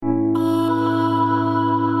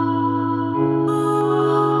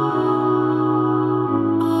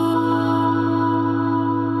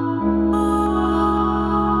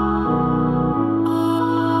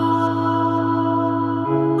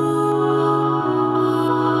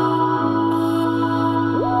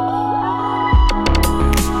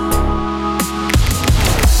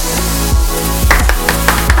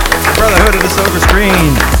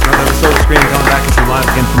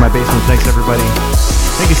my basement. Thanks, everybody.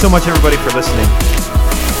 Thank you so much, everybody, for listening.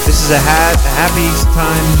 This is a happy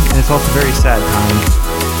time, and it's also a very sad time,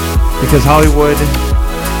 because Hollywood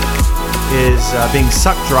is being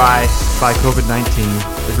sucked dry by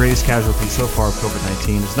COVID-19. The greatest casualty so far of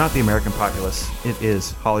COVID-19 is not the American populace. It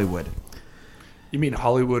is Hollywood. You mean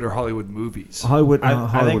Hollywood or Hollywood movies? Hollywood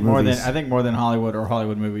movies. I think more than Hollywood or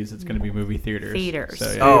Hollywood movies, it's going to be movie theaters. Theaters.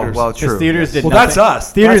 Oh, well, true. Theaters did nothing. That's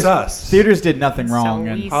us. Theaters, that's us. Theaters did nothing wrong.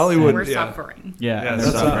 So and Hollywood, we're yeah. suffering. Yeah,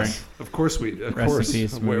 that's suffering. us. Of course we. Of Rest in course,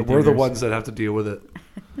 peace, we're movie the theaters. ones that have to deal with it.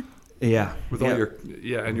 Yeah. With all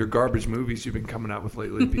your garbage movies you've been coming out with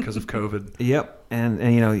lately because of COVID. Yep,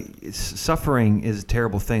 and you know, suffering is a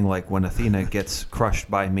terrible thing. Like when Athena gets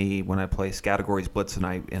crushed by me when I play Categories Blitz, and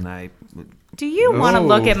I. Do you want to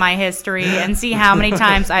look at my history and see how many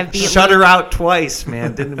times I've beat Shut her out twice,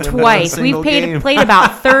 man. Didn't win twice. We've played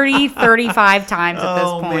about 30, 35 times at this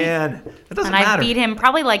point. Oh, man. It doesn't and matter. I've beat him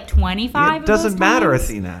probably like 25 It doesn't of those matter, times.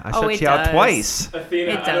 Athena. I Oh, shut it you out does. twice.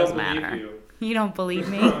 Athena, It does matter. You don't believe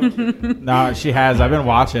me? No, she has. I've been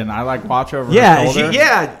watching. I watch over her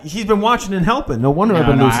shoulder. He's been watching and helping. No wonder No, I've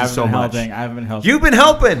been I losing haven't so been much. helping. I haven't been helping. You've been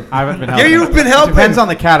helping. I haven't been Yeah, helping. you've been helping. Depends on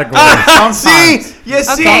the category. See? You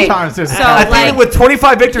see? Okay. Sometimes there's So, Athena like, with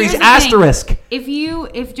 25 victories, here's the thing. asterisk.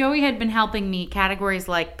 If Joey had been helping me, categories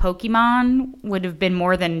like Pokemon would have been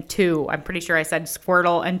more than 2. I'm pretty sure I said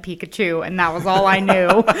Squirtle and Pikachu, and that was all I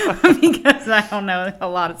knew because I don't know a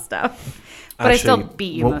lot Actually, lot. But I still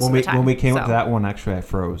beat you most of the time. When we came up so. to that one, actually, I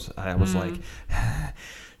froze. I was like,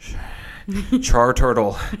 Char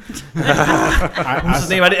Turtle. What's his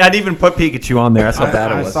name? I didn't even put Pikachu on there. That's how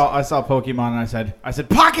bad it was. I saw Pokemon and I said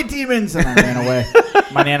Pocket Demons, and I ran away.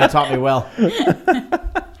 My Nana taught me well.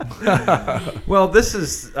 Well, this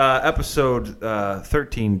is episode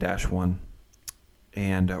 13-1.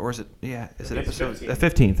 And, or is it? Yeah, is it episode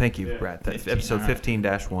 15? Thank you, Brad. 15, Episode all right.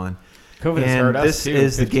 15-1. COVID has hurt And us this too.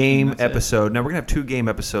 is the 15, game that's it. episode. Now, we're going to have 2 game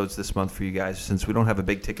episodes this month for you guys since we don't have a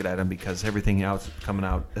big ticket item because everything else coming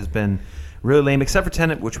out has been really lame, except for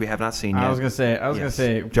Tenet, which we have not seen yet. I was gonna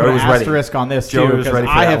say, Joey put was an ready. asterisk on this Joey too, was because ready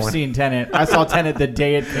for I that have one. seen Tenet. I saw Tenet the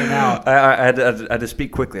day it came out. I had to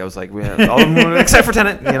speak quickly. I was like, we have all of them except for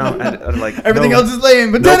Tenet. You know, I like Everything else is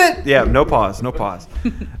lame, but Tenet. Yeah, no pause.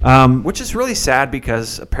 Which is really sad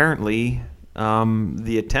because apparently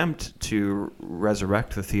the attempt to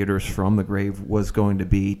resurrect the theaters from the grave was going to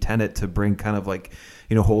be Tenet to bring kind of like,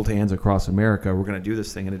 you know, hold hands across America. We're going to do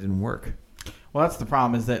this thing, and it didn't work. Well, that's the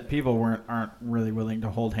problem, is that people aren't really willing to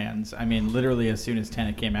hold hands. I mean, literally, as soon as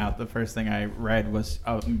Tenet came out, the first thing I read was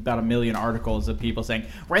about 1 million articles of people saying,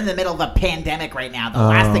 "We're in the middle of a pandemic right now. The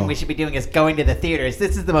last thing we should be doing is going to the theaters.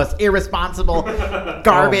 This is the most irresponsible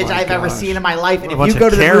garbage I've ever seen in my life. And if bunch you go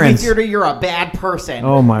of to the movie Karens. theater, you're a bad person."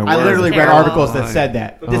 Oh, my I word. literally read Terrible. articles that said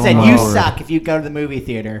that. That Oh, said, my "You word. suck if you go to the movie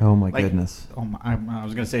theater." Oh, my goodness. Oh my, I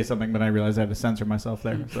was going to say something, but I realized I had to censor myself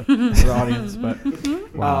there for the audience. But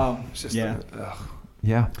Wow. It's just yeah.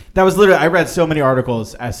 Yeah. That was literally, I read so many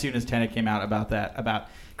articles as soon as Tenet came out about that, about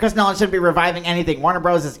Chris Nolan shouldn't be reviving anything. Warner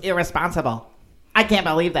Bros. Is irresponsible. I can't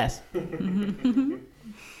believe this.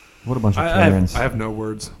 What a bunch of I Karens. have no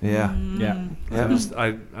words. Yeah. Yeah.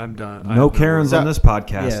 I'm done. No Karens So- on this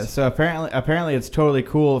podcast. Yeah, so apparently it's totally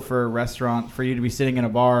cool for a restaurant for you to be sitting in a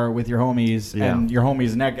bar with your homies and your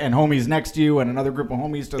homies homies next to you and another group of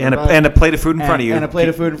homies to the And right. a plate of food in front of you. And a plate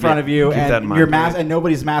of food in front of you, keep that in and mind. your mask, and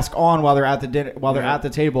nobody's mask on while they're at the dinner, while they're at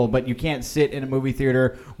the table. But you can't sit in a movie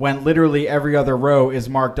theater when literally every other row is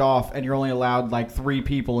marked off, and you're only allowed like 3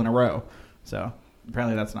 people in a row. So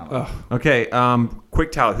apparently that's not. Okay,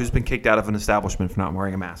 quick tally. Who's been kicked out of an establishment for not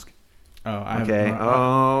wearing a mask? Oh, I Okay. have,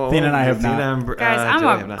 Athena and I have not. Guys, I'm Joey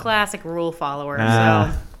have a not. classic rule follower,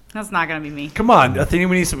 Ah. so that's not going to be me. Come on, I think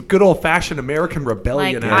we need some good old fashioned American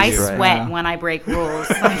rebellion. Like, out I here. right. sweat Yeah. when I break rules.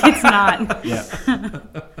 Like, it's not. Yeah,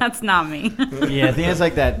 That's not me. yeah. I think it's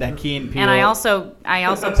like that Key and Peele. And I also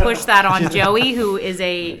push that on Joey, who is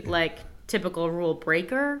a like typical rule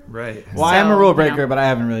breaker. Right. Well, I am a So, rule you breaker, know. but I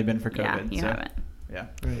haven't really been for Yeah, COVID. you so, haven't. Yeah.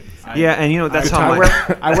 Yeah, and you know that's how I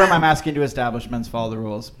wear my mask into establishments, follow the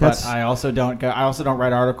rules, but That's- I also don't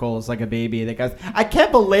write articles like a baby that goes, "I can't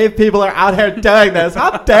believe people are out here doing this.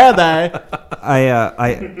 How dare they?"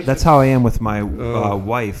 I that's how I am with my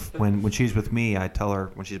wife. When she's with me, I tell her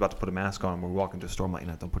when she's about to put a mask on, when we walk into a store, I'm like,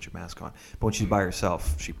 don't put your mask on. But when she's by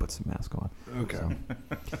herself, she puts the mask on. Okay.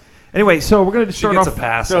 So. Anyway, so we're going to She start gets off. a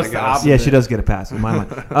pass, So I it's the guess. opposite. Yeah, she does get a pass in my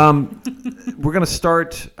mind. We're going to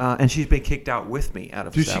start, and she's been kicked out with me out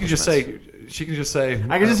of. Dude, she can just say.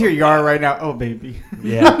 I can just hear Yara right now. Oh, baby.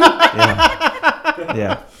 Yeah,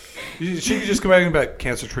 yeah. She can just come back and about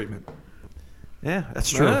cancer treatment. Yeah, that's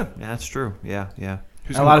true. Yeah. Yeah, that's true. Yeah.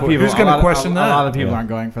 Who's A lot of people. Who's going to question that? A lot of people Yeah. aren't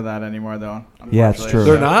going for that anymore, though. Yeah, it's unfortunately. true.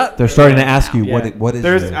 They're not. They're starting to ask you Yeah. what is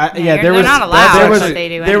There's it? there They're was not allowed, there was but they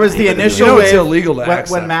do there was the anyway. initial You know it's wave illegal to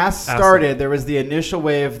ask when that. masks Ask started. There was the initial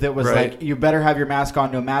wave that was Right. like you better have your mask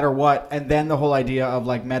on no matter what, and then the whole idea of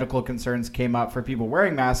like medical concerns came up for people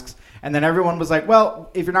wearing masks, and then everyone was like, well,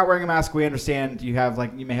 if you're not wearing a mask, we understand you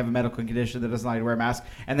may have a medical condition that doesn't allow you to wear a mask,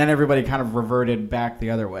 and then everybody kind of reverted back the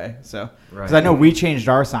other way. So because I know we changed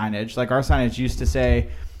our signage, like our signage used to say,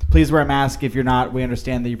 please wear a mask. If you're not, we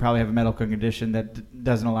understand that you probably have a medical condition that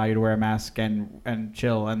doesn't allow you to wear a mask and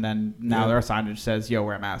chill. And then now our signage says, yo,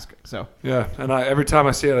 wear a mask. So Yeah, and every time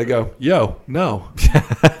I see it, I go, yo, no.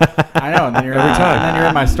 I know. And then you're Every time. And then you're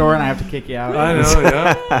in my store and I have to kick you out. I know,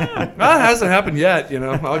 yeah. Well, it hasn't happened yet, you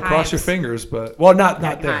know. I'll cross your Times. fingers, but not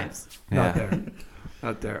there. Times. Not Yeah. there.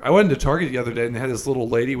 Not there. I went into Target the other day and they had this little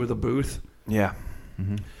lady with a booth. Yeah.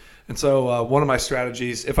 And so one of my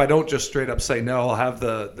strategies, if I don't just straight up say no, I'll have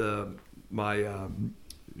my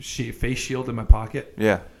face shield in my pocket.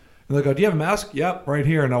 Yeah. And they'll go, do you have a mask? Yep, right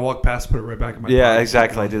here. And I'll walk past, put it right back in my pocket. Yeah,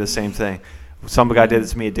 exactly. I do the same thing. Some guy did it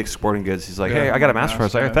to me at Dick's Sporting Goods. He's like, Yeah. "Hey, I got a mask for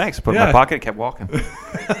us." I go, "Thanks." Put it in Yeah. my pocket, kept walking.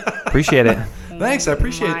 Appreciate it. Thanks, I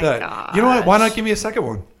appreciate my that. You know what? Why not give me a second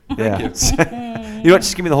one? Yeah. You know what?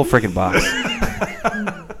 Just give me the whole freaking box.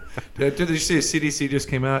 Did you see a CDC just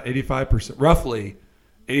came out? 85%, roughly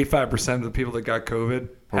 85% of the people that got COVID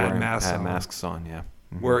had masks on. masks on. Yeah.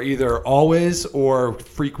 Were either always or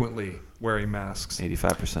frequently wearing masks.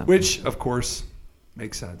 85%. Which, of course,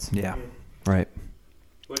 makes sense. Yeah. Right.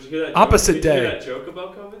 Did you hear that Opposite joke? Did you hear day. that joke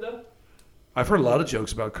about COVID though? I've heard a lot of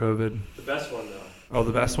jokes about COVID. The best one though. Oh,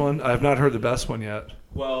 the best one? I have not heard the best one yet.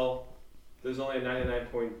 Well, there's only a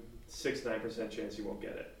 99.69% chance you won't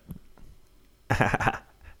get it. I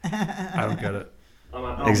don't get it. I'm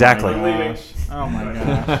not Exactly. I'm leaving. Oh my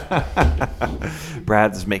gosh.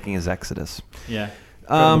 Brad's making his exodus. Yeah.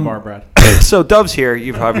 Go to the bar, Brad. So Dove's here.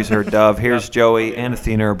 You've obviously heard Dove. Here's Joey and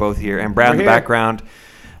Athena are both here, and Brad We're in the here. background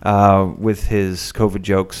with his COVID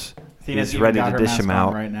jokes. Athena's He's even ready got to her dish mask him on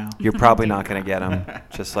out. right now. You're probably not going to get him,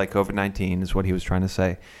 just like COVID-19 is what he was trying to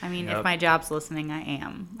say. I mean, Yep. if my job's listening, I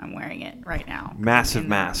am. I'm wearing it right now. Massive In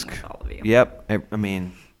the room mask. with all of you. Yep. I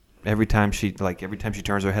mean, every time she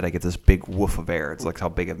turns her head, I get this big woof of air. It's like how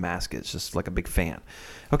big a mask is, just like a big fan.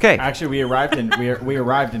 Okay. Actually, we arrived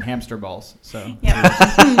in hamster balls. So Yep.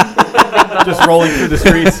 just rolling through the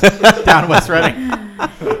streets down West Reading.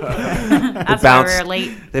 That's why bounced. we were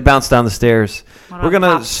late. They bounced down the stairs. What We're up, going to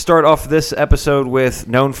Pop? start off this episode with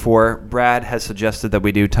Known For. Brad has suggested that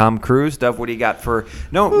we do Tom Cruise. Dove, what do you got for...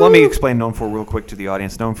 No, let me explain Known For real quick to the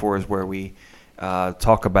audience. Known For is where we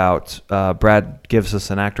talk about... Brad gives us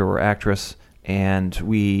an actor or actress, and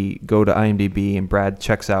we go to IMDb, and Brad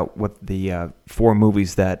checks out what the 4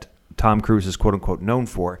 movies that Tom Cruise is quote-unquote known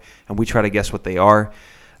for, and we try to guess what they are.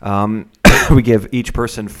 We give each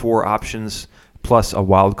person 4 options plus a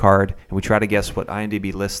wild card, and we try to guess what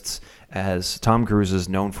IMDb lists as Tom Cruise's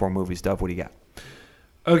known for movies. Dove, what do you got?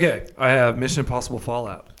 Okay, I have Mission Impossible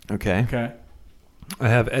Fallout. Okay. Okay. I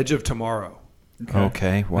have Edge of Tomorrow.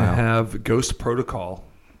 Okay. I Wow. have Ghost Protocol.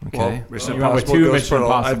 Okay. Well, Mission You went with Impossible, 2 Ghost Mission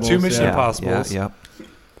Protocol. I have 2 Impossibles, Mission yeah. Impossibles. Yeah.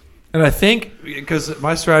 And I think, because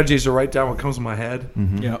my strategies are write down what comes in my head,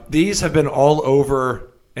 Yep. these have been all over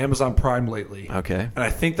Amazon Prime lately. Okay. And I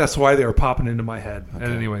think that's why they were popping into my head. And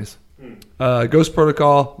anyways, Ghost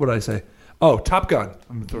Protocol, what did I say? Oh, Top Gun.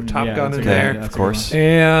 I'm going to throw Top Yeah, Gun that's in a good there. idea. Of That's a course.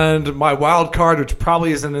 And my wild card, which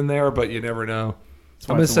probably isn't in there, but you never know.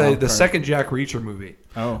 why I'm going to it's a say wild the card. second Jack Reacher movie.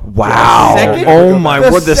 Oh. Wow. Second? Oh my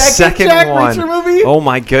The word. The second second Jack one. Reacher movie? Oh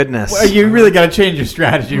my goodness. Well, you really got to change your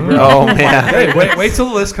strategy, bro. Oh man. Hey, wait till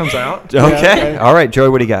the list comes out. Okay. okay. All right, Joey.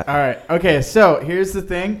 What do you got? All right. Okay. So here's the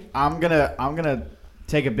thing. I'm gonna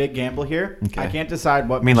take a big gamble here. Okay. I can't decide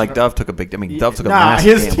what. I mean, like Dove took a big. I mean, Dove took a Nah,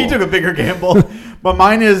 massive he gamble. took a bigger gamble. But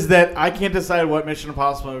mine is that I can't decide what Mission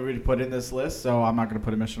Impossible movie to put in this list, so I'm not going to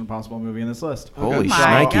put a Mission Impossible movie in this list. Holy my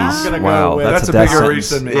shnikes! God. I'm gonna go Wow, with- That's a death bigger sentence. reach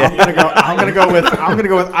than me. Yeah. I'm gonna go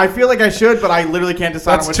with. I feel like I should, but I literally can't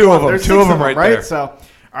decide. That's on which 2 one. of them. There's 2 6 of them right there. So,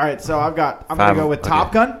 all right. So I'm 5 gonna go with okay.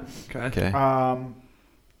 Top Gun, Okay. Okay.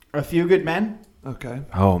 A Few Good Men, Okay.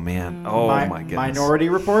 Oh man. Oh my goodness. Minority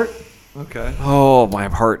Report, Okay. Oh my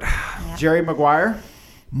heart. Jerry Maguire,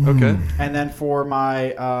 Okay. and then for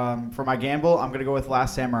my gamble, I'm gonna go with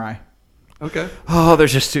Last Samurai. Okay. Oh,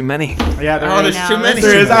 there's just too many. Yeah, there Oh, is. there's too many.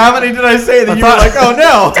 There is. How many did I say that you were like, oh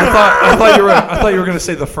no? I thought you were going to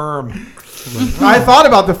say The Firm. I thought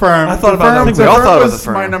about The Firm. I thought The about that. Firm, I think we all thought about was The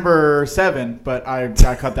Firm. my number 7, but I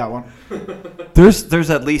cut that one. There's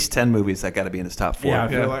at least 10 movies that got to be in his top 4. Yeah, I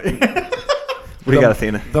feel Yeah. like. What do you got,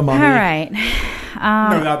 Athena? The All Mummy. right.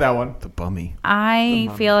 No, not that one. The bummy. I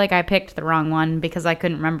feel like I picked the wrong one because I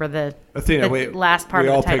couldn't remember the last part we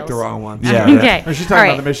of the all titles. picked the wrong one. Yeah. Okay. Or she's talking All about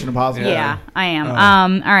right. the Mission Impossible. Yeah, I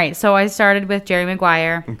am. All right. So I started with Jerry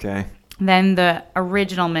Maguire, Okay. then the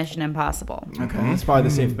original Mission Impossible, Okay, that's probably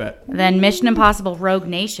the safe bet. then Mission Impossible Rogue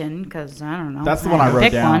Nation, because I don't know. That's the one I wrote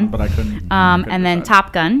Pick down, one. but I couldn't. And then decide.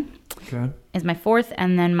 Top Gun Okay. is my fourth,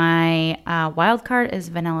 and then my wild card is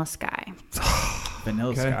Vanilla Sky.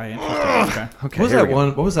 Vanilla Okay. Sky. Interesting. Okay. Okay. What was here that we go. one?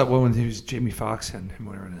 What was that one when he was Jamie Foxx and him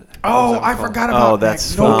wearing it? Oh, What was that I called? forgot about Oh,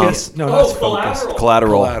 that's Focus. No, that's Focus. Collateral.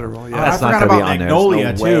 Collateral. Collateral, yeah. I That's not forgot going to be about on there. Magnolia,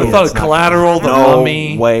 There's no too. way I I thought it's not- Collateral, The No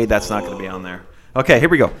Mummy. way that's not going to be on there. Okay, here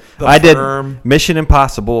we go. The I did Firm. Mission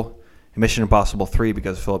Impossible, Mission Impossible 3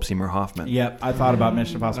 because of Philip Seymour Hoffman. Yep, I thought about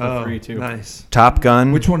Mission Impossible Oh, 3 too. nice. Top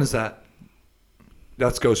Gun. Which one is that?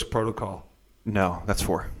 That's Ghost Protocol. No, that's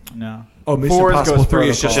 4. No. Oh, Mission 4 is Impossible Ghost 3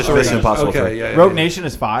 is Protocol. just Just Mission Impossible Okay, 3. yeah. Rogue Nation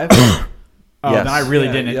is 5. Oh, Yes. then I really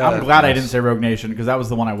Yeah, didn't. yeah, I'm glad I yes. didn't say Rogue Nation because that was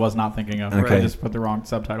the one I was not thinking of. Okay. I just put the wrong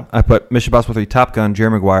subtitle. I put Mission Impossible 3, Top Gun,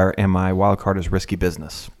 Jerry Maguire, and my wild card is Risky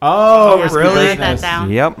Business. Oh, Yeah, Risky really? Write that Business.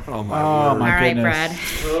 down. Yep. Oh, my Oh, word. my All right, goodness. Brad.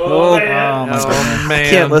 Oh, Oh, my Oh, goodness. man. I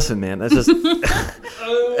can't listen, man. That's just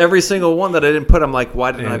every single one that I didn't put. I'm like,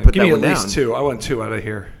 why didn't I put Give that me one at down? least 2. I want 2 out of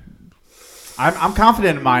here. I'm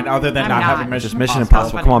confident in mine, other than I'm not not. having Mission Just Mission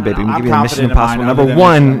Impossible. Impossible. Come on, baby. We can I'm give you the Mission confident in mine Impossible. other Number than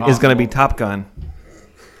one Mission is going to be Impossible. Top Gun.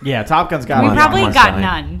 Yeah, Top Gun's got Come We on, to probably come on, got Sally.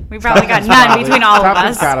 none. We probably got none between all of Top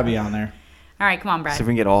Gun's us. got to be on there. All right, come on, Brad. See if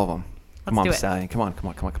we can get all of them. Come Let's on, do it. Stallion. Come on.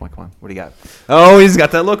 What do you got? Oh, he's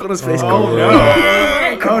got that look on his face. Oh, no.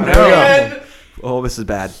 Oh, no. And Oh, this is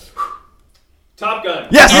bad. Top Gun.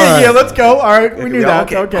 Yes. Yeah, let's go. All right, we knew that.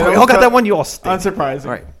 Okay. Okay, We let's all got go. that one. You all stay. Unsurprising.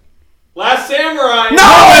 All right. Last Samurai.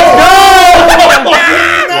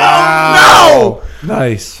 No!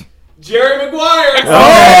 Nice. Jerry Maguire.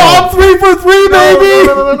 Oh, I'm 3 for 3, baby.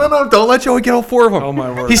 No. Don't let Joey get all 4 of them. Oh,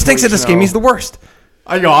 my word. He stinks at this Please, game. no. He's the worst.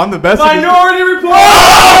 I go, I'm the best. at this- Minority Report.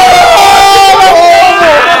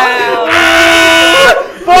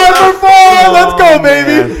 5 for 4. Let's go,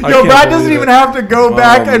 baby. I Yo, can't Brad doesn't believe even it. have to go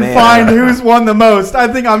back and man. find who's won the most.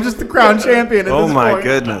 I think I'm just the crown champion at Oh this my point.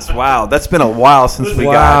 goodness! Wow, that's been a while since we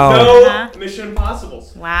Wow. got. No Mission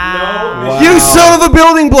Impossibles. Wow. No Wow. Mission You son of a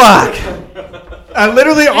building block! And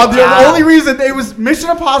literally, the Wow. only reason it was Mission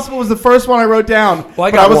Impossible was the first one I wrote down. Well,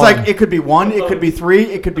 I but got I was one. like, it could be 1, it could be 3,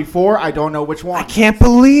 it could be 4. I don't know which one. I can't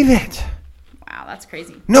believe it. Wow, that's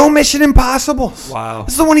crazy. No Mission Impossibles. Wow.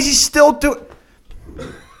 This is the one he's still doing.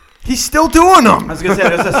 He's still doing them. I was gonna say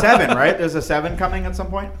there's a 7, right? There's a 7 coming at some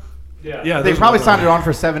point. Yeah. Yeah, They there's probably one. signed it on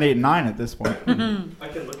for 7, 8, and 9 at this point. I can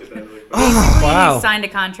look at that really quick. Wow. He signed a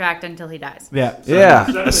contract until he dies. Yeah. Yeah,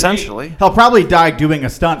 7 and 8. essentially. He'll probably die doing a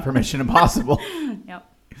stunt for Mission Impossible. Yep.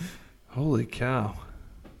 Holy cow.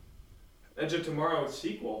 Edge of Tomorrow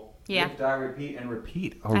sequel. Yeah. Die, repeat, and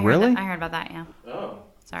repeat. Oh, I heard really? that- I heard about that. Yeah. Oh.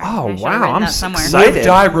 Sorry. Oh, I should've wow, written I'm that somewhere. excited. Live,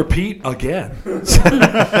 die, repeat again.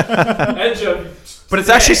 Edge of. But it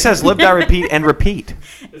actually says live, die, repeat, and repeat.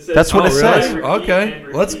 It says, That's what it "Oh, says. repeat Okay,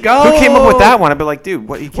 and let's repeat." go. Who came up with that one? I'd be like, dude,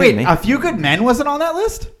 what are you kidding Wait, me? A Few Good Men wasn't on that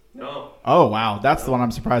list? No. Oh wow, that's the one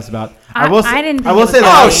I'm surprised about. I will say, I didn't think I will it say was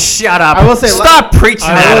that. Oh, shut up. I will say- Stop preaching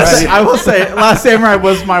I at will, us. say, I will say, Last Samurai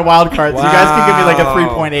was my wild card, so you guys can give me like a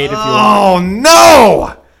Wow. 3.8 if you want. Oh,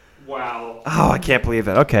 no. Wow. Oh, I can't believe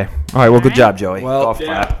it. Okay. All right, well, good job, Joey. Well, Golf yeah.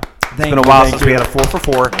 clap. Thank It's been a you, while thank since you. we had a 4 for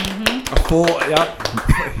 4. A full, yep.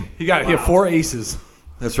 He had 4 aces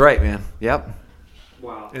That's right, man. Yep.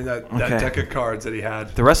 Wow. in that Okay. deck of cards that he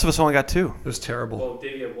had. The rest of us only got 2. It was terrible. Well,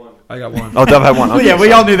 Davey had one. I got 1. Oh, Dove had 1. Well, Okay, yeah, we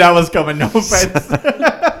sorry. all knew that was coming. No offense.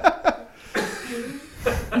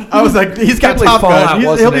 I was like, he's got Can't believe Top Fallout Gun.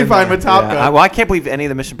 wasn't He'll be in fine there. with Top Yeah, Gun. well, I can't believe any of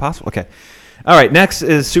the Mission Possible. Okay. All right, next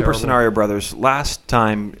is Super Terrible. Scenario Brothers. Last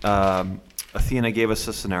time, Athena gave us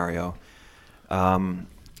a scenario. Go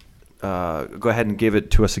ahead and give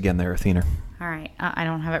it to us again there, Athena. All right. I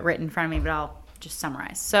don't have it written in front of me, but I'll just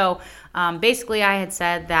summarize. So basically, I had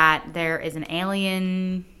said that there is an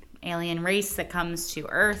alien race that comes to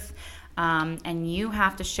Earth, and you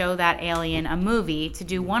have to show that alien a movie to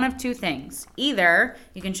do one of two things. Either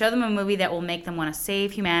you can show them a movie that will make them want to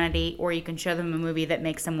save humanity, or you can show them a movie that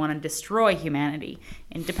makes them want to destroy humanity,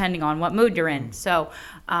 and depending on what mood you're in. So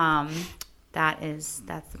that's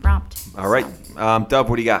the prompt. All right. Dove,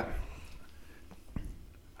 what do you got?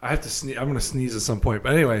 I have to sneeze. I'm going to sneeze at some point.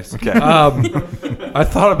 But anyways, Okay. I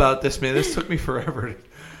thought about this, man. This took me forever.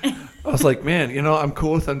 I was like, man, I'm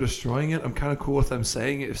cool with them destroying it. I'm kind of cool with them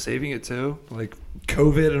saving it too. Like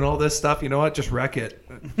COVID and all this stuff. You know what? Just wreck it.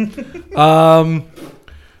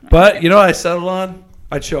 But I settled on?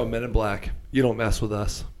 I'd show a Men in Black. You don't mess with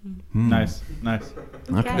us. Nice.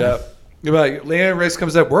 Okay. Yep. You're like, alien race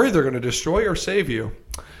comes up. We're either going to destroy or save you.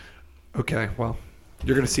 Okay, well,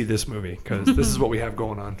 you're going to see this movie because this is what we have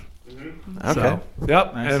going on. Okay. So,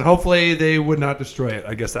 yep, Nice. and hopefully they would not destroy it.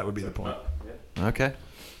 I guess that would be the point. Okay.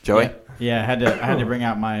 Joey? Yeah, I had to bring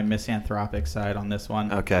out my misanthropic side on this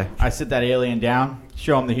one. Okay. I sit that alien down,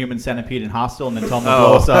 show him the human centipede and Hostel, and then tell him to Oh.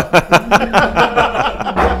 blow us up.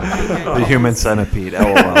 The Human Centipede.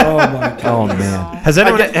 LOL. Oh my god. Oh man. Has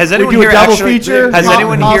anyone do anyone a here double actually feature? has Ho-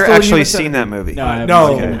 anyone here Hostel, actually Human seen Centipede? that movie? No, I haven't No,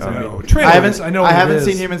 seen Human Okay. Centipede. no. Trailers, I haven't. know I what it haven't is.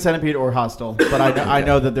 seen Human Centipede or Hostel, but I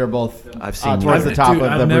know that they're both I've seen towards one. the top Dude,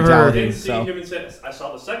 of I've the never- brutality. Didn't see So. Human Centipede. I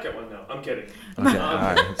saw the second one though. I'm kidding. Okay. All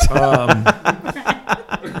right.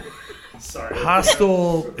 Sorry.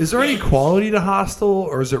 Hostel. Is there any quality to Hostel,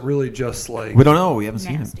 or is it really just like? We don't know. We haven't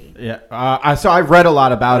seen it. Nasty. Yeah, so I've read a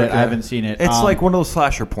lot about it. Okay. I haven't seen it. It's like one of those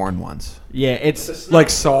slasher porn ones. yeah, It's a it's snuff- Like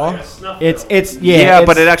Saw? like a snuff it's film. it's yeah, it's,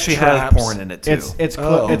 but it actually traps. has porn in it too.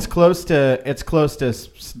 Oh. it's close to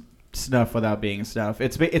snuff without being snuff.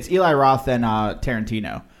 It's Eli Roth and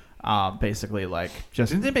Tarantino. Basically, like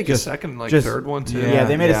just Didn't they make just- a second, just- third one too? Yeah,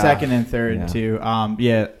 they made a Yeah. second and third Yeah. too.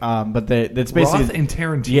 But it's basically Roth and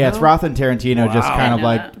Tarantino. yeah, it's Roth and Tarantino just Wow. kind I of know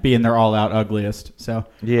like that. being their all out ugliest. So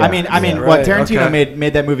Yeah. I mean, Yeah. what Right, Tarantino okay.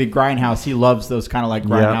 made that movie Grindhouse. He loves those kind of like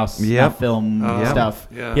Grindhouse Yep. film Yep. stuff.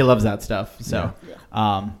 Yeah. He loves that stuff. So,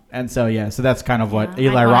 and so that's kind of what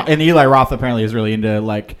Yeah, Eli I Roth want- and Eli Roth apparently is really into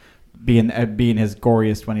like being his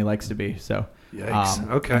goriest when he likes to be. So.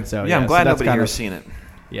 Yikes. Okay. and so, yeah, I'm so glad that's nobody kind here's of- seen it.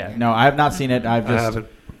 Yeah, no, I have not seen it. I've I just haven't.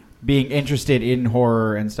 being interested in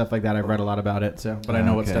horror and stuff like that. I've read a lot about it, so but I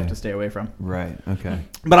know what Okay. stuff to stay away from. Right. Okay.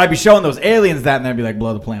 But I'd be showing those aliens that, and they'd be like,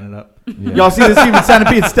 blow the planet up. Yeah. Y'all see this human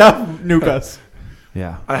centipede stuff? Nuke us.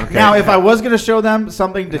 Yeah. Okay. Now, if I was gonna show them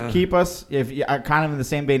something to Yeah. keep us, kind of in the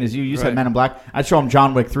same vein as you said Right. Men in Black, I'd show them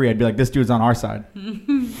John Wick 3. I'd be like, this dude's on our side.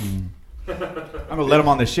 I'm gonna let him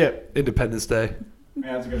on the ship. Independence Day.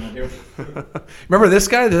 Yeah, that's a good one too. Remember this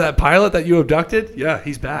guy, that pilot that you abducted? Yeah,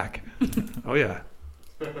 he's back. Oh yeah.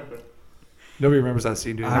 Nobody remembers that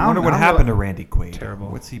scene, do they? I wonder what I'm happened not- to Randy Quaid. Terrible.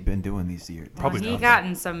 What's he been doing these years? Probably He nothing. got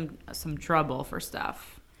in some trouble for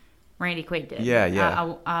stuff. Randy Quaid did. Yeah,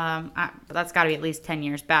 yeah. But that's got to be at least 10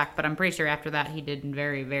 years back. But I'm pretty sure after that he did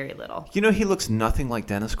very, very little. You know, he looks nothing like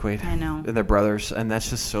Dennis Quaid. I know. And they're brothers, and that's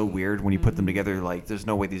just so weird when you put them together. Like, there's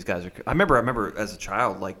no way these guys are. I remember as a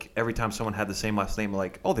child, like every time someone had the same last name,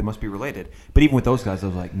 like, oh, they must be related. But even with those guys, I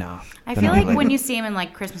was like, nah. I they're feel not like related. when you see him in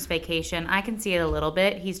like Christmas Vacation, I can see it a little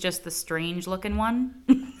bit. He's just the strange looking one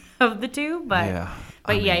of the two. But Yeah.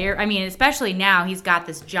 but yeah, especially now he's got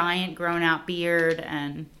this giant grown out beard,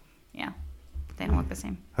 and yeah, they don't look the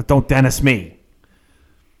same. Don't Dennis me.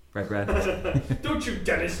 Right, Brad. Don't you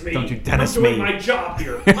Dennis me. Don't you Dennis I'm doing me. my job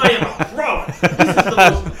here. I am a pro. This is the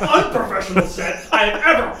most unprofessional set I have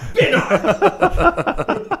ever been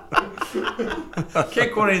on.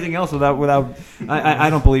 Can't quote anything else without. I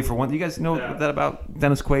don't believe for one. You guys know Yeah. that about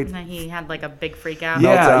Dennis Quaid? And he had like a big freak out.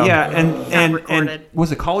 Yeah, Meltdown. yeah, and recorded.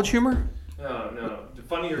 was it College Humor? No.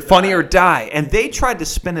 Funny or Funny or Die, and they tried to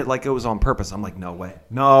spin it like it was on purpose. I'm like, no way,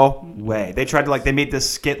 no way. They tried to they made this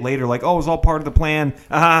skit later, like, oh, it was all part of the plan.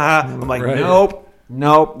 I'm like, Right.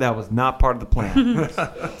 nope, that was not part of the plan.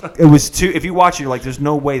 It was too. If you watch it, you're like, there's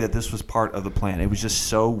no way that this was part of the plan. It was just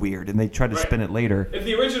so weird, and they tried to Right. spin it later. If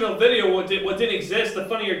the original video, what didn't exist, the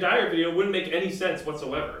Funny or Die video wouldn't make any sense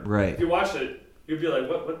whatsoever. Right. If you watch it, you'd be like,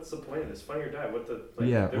 what's the point of this? Funny or Die?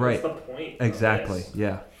 Yeah, right. What's the point? of Exactly. this?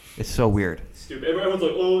 Yeah, it's so weird. Stupid. Everyone's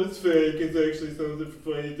like, oh, it's fake. It's actually something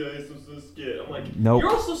Funny or Die. It's a skit. I'm like, Nope.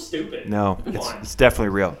 You're also stupid. No, Come on. it's definitely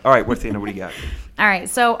real. All right, Athena, what do you got? All right,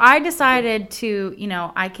 so I decided to,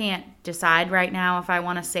 I can't decide right now if I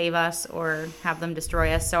want to save us or have them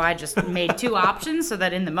destroy us. So I just made two options so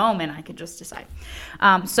that in the moment I could just decide.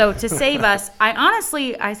 So to save us,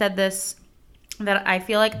 I said this, that I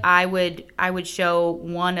feel like I would show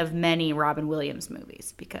one of many Robin Williams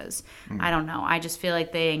movies because I don't know. I just feel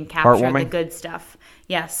like they capture the Heartwarming? good stuff.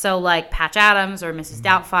 Yeah, so like Patch Adams or Mrs.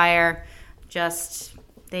 Doubtfire,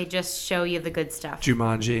 they just show you the good stuff.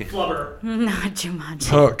 Jumanji. Flubber. Not Jumanji.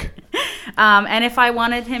 Hook. And if I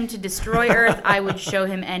wanted him to destroy Earth, I would show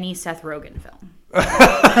him any Seth Rogen film. So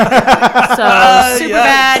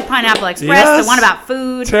Superbad, Pineapple Express, Yes. the one about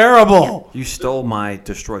food. Terrible. You stole my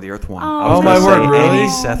Destroy the Earth one. Oh. I was Oh, gonna my say word, really? Any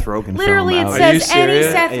Seth Rogen Literally, film. it I was- Are you says any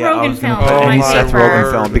serious? Seth Yeah, I Rogen was film. gonna put Oh any my Seth word.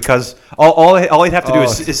 Rogen film because all he'd have to do Oh.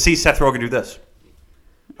 is see Seth Rogen do this,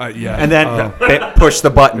 Yeah. and then Oh. push the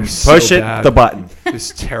button, so push it, bad. the button,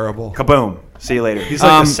 It's terrible. kaboom. See you later. He's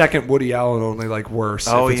like the second Woody Allen, only like worse.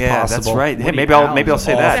 Oh if it's yeah, possible. that's right. Hey, Woody maybe I'll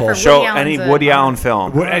say that. Except for Show Woody any Allen's Woody a- Allen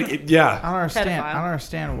film. What, yeah. I don't understand. Pedophile. I don't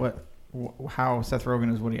understand how Seth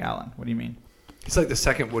Rogen is Woody Allen. What do you mean? He's like the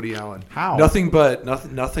second Woody Allen. How? Nothing but I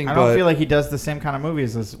don't feel like he does the same kind of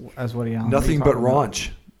movies as Woody Allen. nothing What are but you talking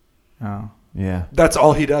raunch. about? Oh. Yeah. That's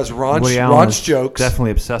all he does. Raunch, Woody Allen is raunch jokes.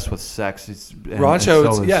 Definitely obsessed with sex. Raunch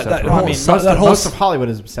jokes, is yeah, Seth that Rogen. Well, I whole- mean, so most, that of, whole most s- of Hollywood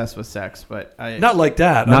is obsessed with sex, but Not like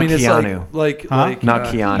that. Not I mean, it's Keanu. Huh? Not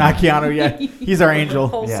Keanu. not Keanu. Yeah, he's our angel.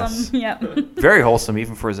 Wholesome. Yes. Yeah. Very wholesome,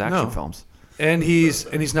 even for his action No. films. And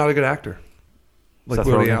he's not a good actor. Like Seth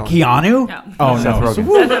Woody Rogen. Allen. Keanu? No. Oh Seth no,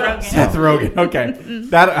 Rogen. Seth Rogen. Okay,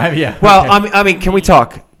 that yeah. Well, okay. I mean, can we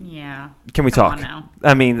talk? Yeah. Can we Come talk? on now.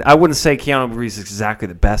 I mean, I wouldn't say Keanu Reeves is exactly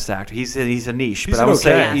the best actor. He's a niche, He's but I would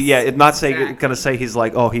say, okay. yeah, I'm not saying Exactly. gonna say he's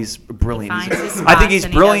like, oh, he's brilliant. He finds his I think he's spots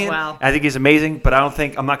and he does brilliant. well. I think he's amazing, but I don't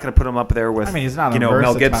think I'm not gonna put him up there with. I mean, he's not you a know,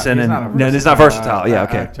 versatile, Mel Gibson he's and not a no, he's not versatile. Yeah,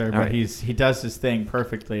 okay. actor, All but right. he does his thing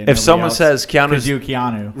perfectly. And If nobody someone else says could Keanu's do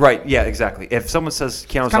Keanu, right, yeah, exactly. If someone says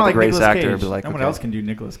Keanu's kind not of the like greatest Nicolas actor, Cage. I'd be like, no one okay. else can do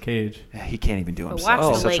Nicolas Cage. He can't even do But himself.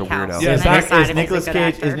 watch He's The such a Lake House. weirdo. Yeah, And is, then Nic- decide is if he's a Nicolas good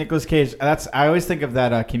Cage? actor. Is Nicolas Cage? That's I always think of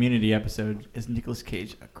that Community episode. Is Nicolas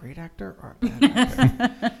Cage a great actor or a bad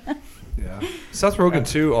actor? Yeah. Seth Rogen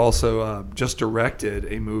too also just directed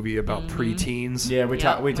a movie about preteens. Yeah, we Yeah,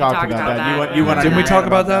 talked we about talked that. about You that. went on Didn't we a talk rant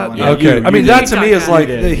about that? one. Yeah, Okay. you I mean, did. that to me is talked like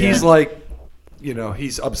about it. he's Yeah. like,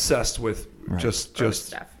 he's obsessed with Right. just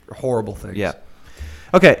stuff. horrible things. Yeah.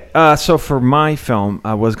 Okay, so for my film,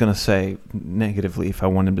 I was going to say negatively, if I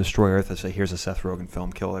wanted to destroy Earth, I'd say, here's a Seth Rogen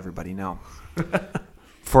film, kill everybody now.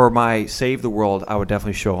 For my Save the World, I would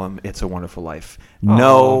definitely show him It's a Wonderful Life.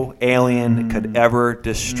 No alien could ever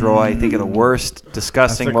destroy. Think of the worst,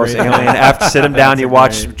 disgusting, That's a most great- alien. After sit him down, That's you a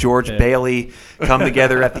watch great George pick. Bailey come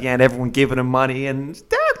together at the end, everyone giving him money, and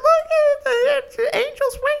Dad, look, the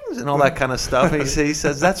angel's wings, and all that kind of stuff. And he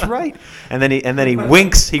says, that's right. And then he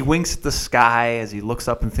winks at the sky as he looks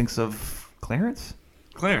up and thinks of Clarence.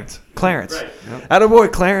 Clarence. Right.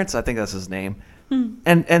 Attaboy Clarence, I think that's his name.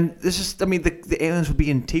 And it's just, I mean, the aliens would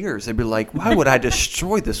be in tears. They'd be like, why would I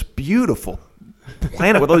destroy this beautiful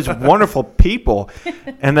planet with all these wonderful people?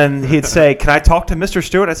 And then he'd say, can I talk to Mr.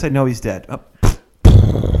 Stewart? I'd say, no, he's dead. Oh.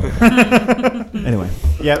 Anyway.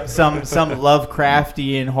 Yep, some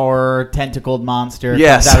Lovecraftian horror tentacled monster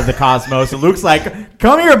Yes. comes out of the cosmos and Luke's like,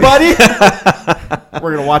 "Come here, buddy.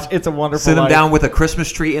 We're gonna watch It's a Wonderful Sit him Life." down with a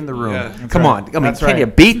Christmas tree in the room. Yeah. That's Come right. on. I mean, That's can right. you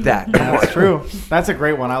beat that? Come on. That's true. That's a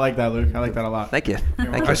great one. I like that, Luke. I like that a lot. Thank you. Thank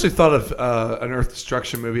I you. actually thought of an Earth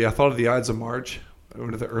destruction movie. I thought of The Ides of March. I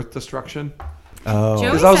went to the Earth destruction. Oh.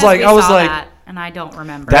 Joey 'Cause I was says like- we I was saw like- that, and I don't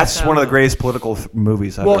remember. That's so- one of the greatest political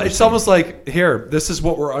movies I've Well, ever it's seen. almost like, here, this is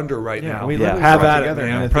what we're under right Yeah, now. we Yeah. literally Have saw it at it, together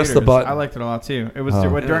man. in the Press the theaters. button. I liked it a lot too. It was Oh.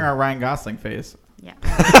 during our Ryan Gosling phase. Yeah.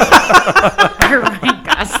 Ryan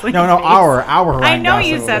Gosling No, face. our Ryan I know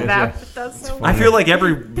you Gosling said phase, that. yeah. That's so I feel like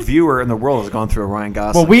every viewer in the world has gone through a Ryan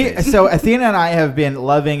Gosling. Well, phase. so Athena and I have been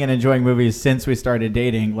loving and enjoying movies since we started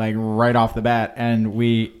dating, like right off the bat, and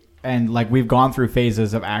we've gone through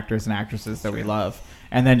phases of actors and actresses that we love,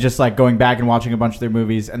 and then just like going back and watching a bunch of their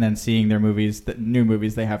movies, and then seeing their movies, the new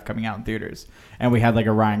movies they have coming out in theaters, and we had like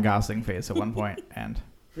a Ryan Gosling phase at one point, and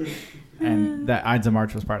that Ides of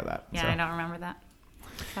March was part of that. Yeah, so. I don't remember that.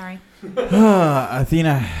 Sorry.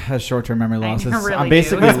 Athena has short-term memory I loss. really I'm do.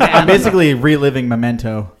 basically It's bad. I'm basically reliving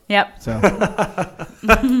Memento. Yep. So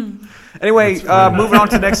Anyway, moving on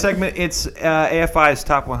to the next segment. It's AFI's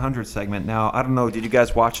Top 100 segment. Now, I don't know, did you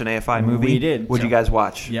guys watch an AFI movie? We did. What'd you guys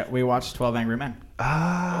watch? yeah, we watched 12 Angry Men. Oh,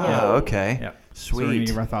 Yeah. okay. Yep. So we're gonna Sweet.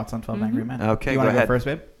 give our thoughts on 12 Angry Men. Okay, you go want to go ahead. first,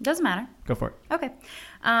 babe? Doesn't matter. Go for it. Okay.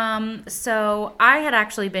 So I had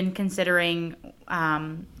actually been considering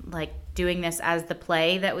like doing this as the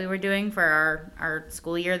play that we were doing for our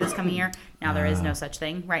school year this coming year. Now there is no such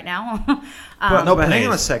thing right now. But, No but hang on a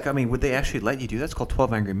plays. sec. I mean, would they actually let you do that? It's called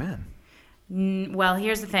 12 Angry Men. Well,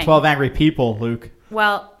 here's the thing. 12 Angry People, Luke.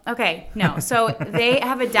 Well, okay, no. So they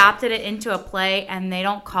have adapted it into a play, and they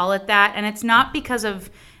don't call it that. And it's not because of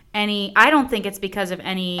I don't think it's because of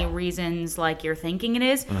any reasons like you're thinking it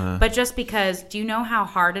is, but just because, do you know how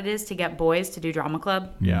hard it is to get boys to do drama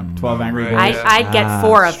club? Yeah. 12 Angry Right. Boys. Yeah. I'd get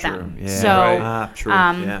 4 of that's true. them. Yeah. So, Right. True.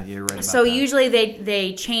 Yeah, you're right about so that. usually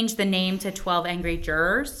they change the name to 12 Angry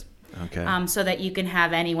Jurors. Okay. So that you can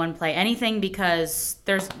have anyone play anything, because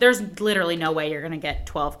there's literally no way you're gonna get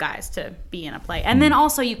 12 guys to be in a play, and then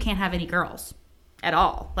also you can't have any girls at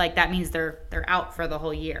all. Like that means they're out for the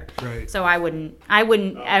whole year. Right. So I wouldn't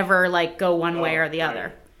ever like go one way or the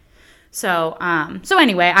other. So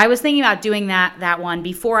anyway, I was thinking about doing that one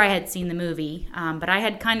before I had seen the movie, but I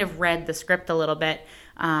had kind of read the script a little bit,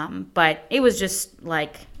 but it was just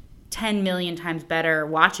like 10 million times better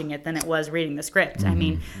watching it than it was reading the script. I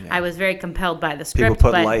mean, I was very compelled by the script.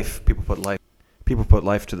 People but, put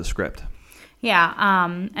life to the script. Yeah,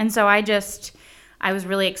 and so I just I was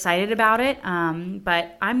really excited about it,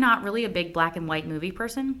 but I'm not really a big black and white movie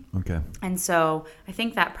person. Okay. And so I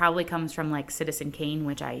think that probably comes from like Citizen Kane,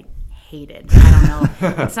 which I hated. I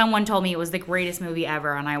don't know. Someone told me it was the greatest movie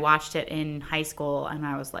ever, and I watched it in high school, and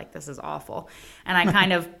I was like, this is awful. And I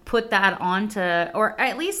kind of put that onto, or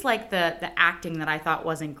at least like the acting that I thought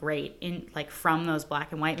wasn't great in like from those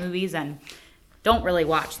black and white movies, and don't really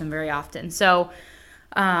watch them very often. So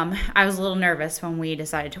I was a little nervous when we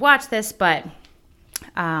decided to watch this, but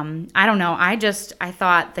I don't know. I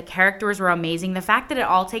thought the characters were amazing. The fact that it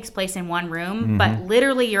all takes place in one room, but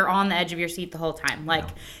literally you're on the edge of your seat the whole time. Like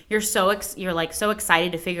you're so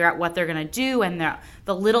excited to figure out what they're gonna do, and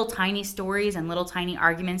the little tiny stories and little tiny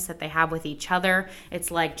arguments that they have with each other. It's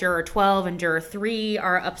like juror 12 and juror 3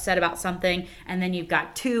 are upset about something, and then you've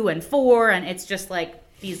got 2 and 4, and it's just like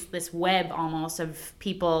this web almost of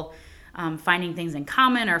people finding things in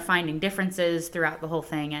common or finding differences throughout the whole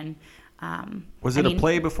thing. And was it a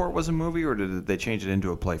play before it was a movie, or did they change it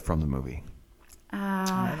into a play from the movie?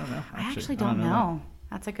 I don't know. I actually don't know.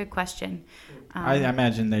 That's a good question. I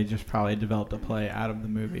imagine they just probably developed a play out of the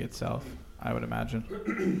movie itself, I would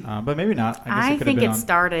imagine. But maybe not. I think it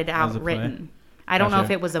started out written. I don't know if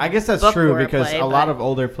it was a I guess that's book true, or a because play, a lot of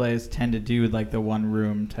older plays tend to do like the one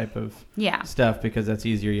room type of stuff, because that's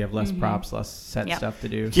easier. You have less props, less set stuff to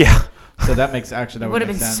do. Yeah. So that makes that would have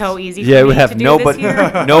been sense. so easy. Yeah, for we me have to do nobody this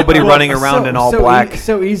year. nobody running around in all black.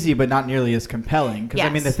 So easy, but not nearly as compelling. Because I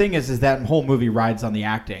mean, Yes. the thing is that whole movie rides on the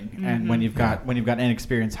acting, and when you've got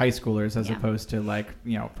inexperienced high schoolers as opposed to like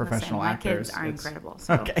professional Listen, actors, my kids are it's- incredible.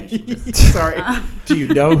 So Okay, you should just- sorry. Do you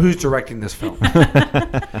know who's directing this film?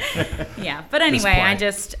 Yeah, but anyway, play. I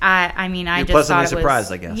just thought pleasantly it was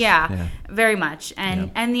surprised, I guess. Yeah, very much.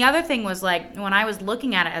 And the other thing was like when I was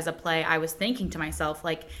looking at it as a play, I was thinking to myself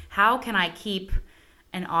like, how can I keep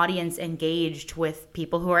an audience engaged with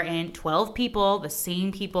people who are in 12 people, the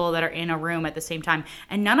same people that are in a room at the same time,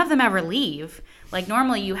 and none of them ever leave. Like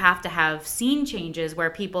normally you have to have scene changes where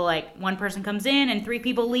people like one person comes in and 3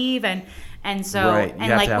 people leave, and so Right. You and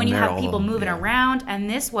have like to have when you them there have all people of them, moving yeah. around, and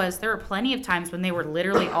there were plenty of times when they were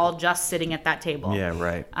literally all just sitting at that table. Yeah,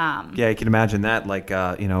 right. Yeah, you can imagine that. Like,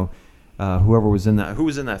 whoever was in that. Who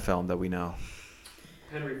was in that film that we know?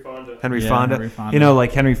 Henry Fonda. Henry Yeah, Fonda. Henry Fonda.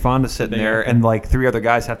 Like Henry Fonda sitting Big there, actor. and like 3 other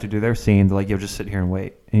guys have to do their scene. They're like, you'll just sit here and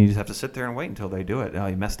wait, and you just have to sit there and wait until they do it. Oh,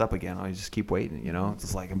 you messed up again. Oh, you just keep waiting. It's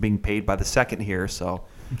just like I'm being paid by the second here, so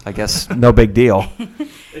I guess no big deal.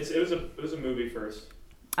 It was a movie first.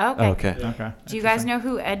 Okay. Okay. Okay. Do you guys know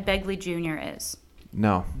who Ed Begley Jr. is?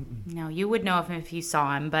 No. No, you would know him if you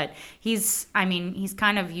saw him, but he's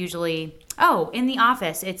kind of usually... Oh, in The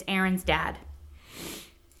Office, it's Aaron's dad.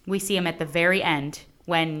 We see him at the very end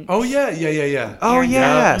when... Oh yeah. Oh Aaron's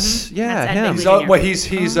yes, dad. yeah, That's Ed him.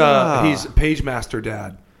 Begley. He's Page Master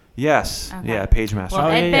Dad. Yes, Okay. yeah, Page Master. Well,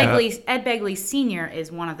 Ed yeah. Begley Sr.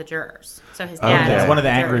 is one of the jurors. So his Okay. dad is It's one of the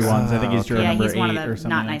angry jurors. ones. I think he's juror Yeah, number he's 8 one of the or something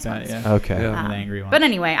not like nice that. ones. Yeah. Okay. One of the angry ones. But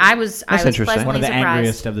anyway, I was interesting. pleasantly One of the surprised.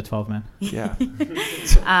 angriest of the 12 men. Yeah.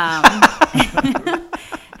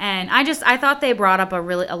 And I thought they brought up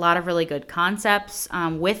a lot of really good concepts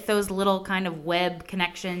with those little kind of web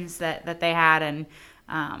connections that they had, and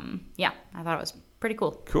I thought it was pretty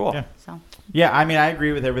cool. Cool. Yeah. So Yeah, I mean, I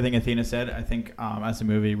agree with everything Athena said. I think as a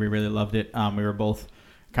movie, we really loved it. We were both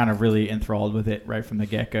kind of really enthralled with it right from the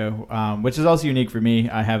get-go, which is also unique for me.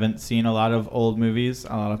 I haven't seen a lot of old movies.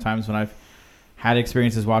 A lot of times when I've had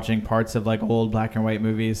experiences watching parts of like old black and white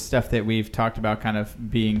movies, stuff that we've talked about kind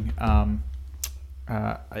of being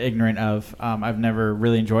ignorant of, I've never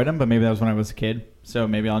really enjoyed them, but maybe that was when I was a kid. So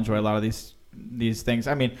maybe I'll enjoy a lot of these things.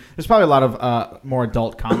 I mean, there's probably a lot of more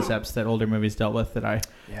adult concepts that older movies dealt with that I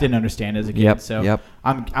didn't understand as a kid.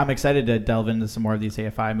 I'm excited to delve into some more of these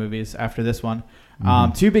AFI movies after this one.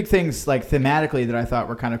 2 big things like thematically that I thought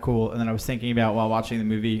were kind of cool, and then I was thinking about while watching the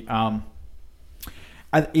movie.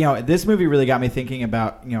 This movie really got me thinking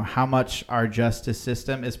about how much our justice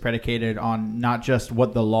system is predicated on not just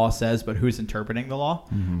what the law says, but who's interpreting the law.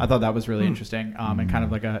 I thought that was really interesting, and kind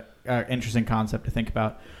of like a interesting concept to think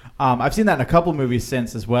about. I've seen that in a couple movies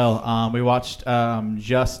since as well. We watched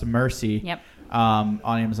Just Mercy on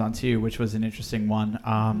Amazon too, which was an interesting one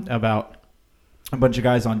about a bunch of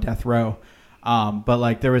guys on death row. But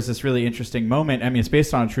like there was this really interesting moment. I mean, it's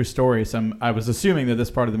based on a true story. So I was assuming that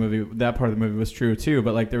that part of the movie was true too.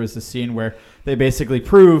 But like there was this scene where they basically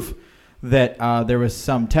prove that there was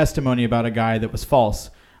some testimony about a guy that was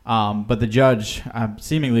false. But the judge,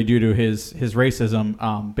 seemingly due to his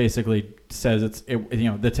racism, basically says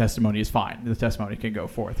the testimony is fine. The testimony can go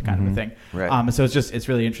forth, kind of a thing. Right. And so it's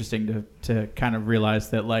really interesting to kind of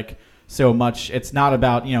realize that like so much. It's not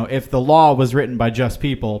about, if the law was written by just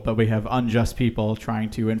people, but we have unjust people trying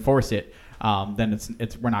to enforce it, then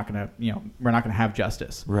we're not gonna have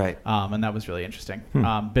justice. Right. And that was really interesting.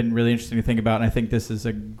 Been really interesting to think about, and I think this is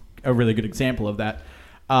a really good example of that.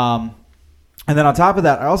 And then on top of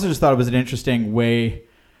that, I also just thought it was an interesting way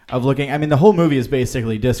of looking. I mean, the whole movie is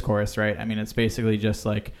basically discourse, right? I mean, it's basically just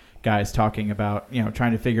like guys talking about,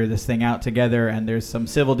 trying to figure this thing out together. And there's some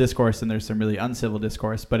civil discourse and there's some really uncivil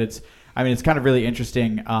discourse. But it's kind of really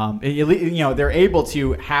interesting. They're able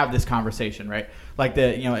to have this conversation, right? Like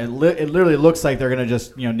it literally looks like they're going to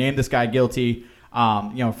just, name this guy guilty,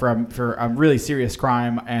 for a really serious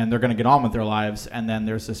crime, and they're going to get on with their lives. And then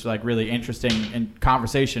there's this like really interesting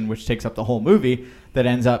conversation, which takes up the whole movie, that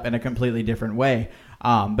ends up in a completely different way.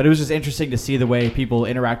 But it was just interesting to see the way people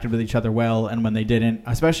interacted with each other well, and when they didn't,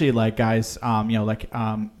 especially like guys,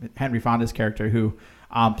 Henry Fonda's character, who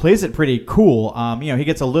plays it pretty cool. He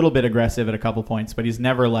gets a little bit aggressive at a couple points, but he's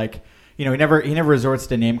never like, he never resorts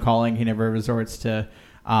to name calling. He never resorts to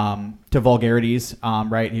vulgarities,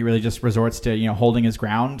 right? He really just resorts to, holding his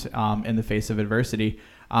ground in the face of adversity.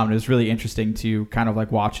 It was really interesting to kind of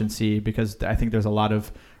like watch and see, because I think there's a lot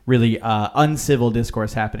of really uncivil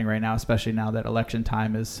discourse happening right now, especially now that election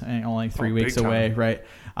time is only 3 weeks away, right?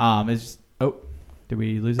 Did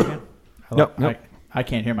we lose again? Nope. I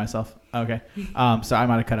can't hear myself. Okay. So I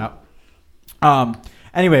might have cut out.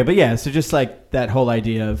 Anyway, but yeah, so just like that whole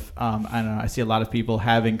idea of, I don't know, I see a lot of people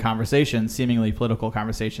having conversations, seemingly political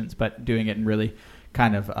conversations, but doing it in really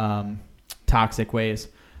kind of toxic ways.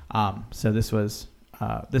 So this was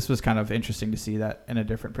kind of interesting to see that in a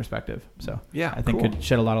different perspective. So yeah, I think cool. could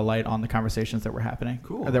shed a lot of light on the conversations that were happening,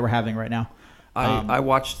 Cool. or that we're having right now. I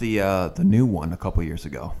watched the new one a couple years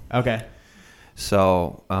ago. Okay.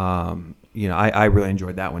 So, I really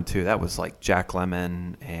enjoyed that one too. That was like Jack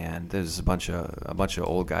Lemmon, and there's a bunch of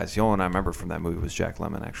old guys. The only one I remember from that movie was Jack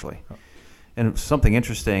Lemmon, actually. Oh. And something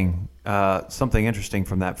interesting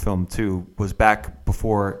from that film too was back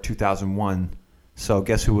before 2001. So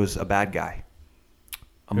guess who was a bad guy?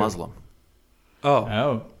 A Muslim.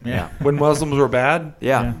 Oh, yeah. When Muslims were bad?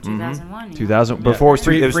 Yeah. 2001. 2000 before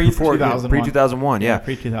Pre- it was before 2001. pre-2001. Yeah.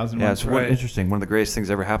 Pre-2001. Yeah, it's Right. interesting. One of the greatest things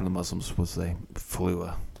that ever happened to Muslims was they flew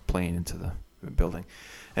a plane into the building.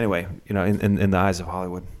 Anyway, in the eyes of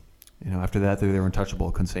Hollywood, after that they were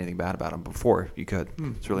untouchable. Couldn't say anything bad about them. Before you could.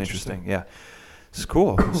 It's really interesting. Yeah. It's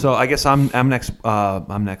cool. So I guess I'm next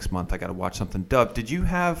month. I got to watch something. Dub, did you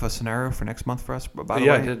have a scenario for next month for us? By the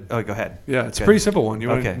way? I did. Oh, go ahead. Yeah, it's Okay. a pretty simple one. You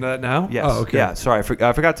want Okay. that now? Yes. Oh, okay. Yeah. Sorry, I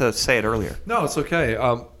forgot to say it earlier. No, it's okay.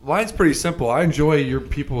 Mine's pretty simple. I enjoy your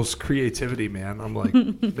people's creativity, man. I'm like,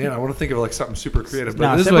 man, I want to think of like something super creative. But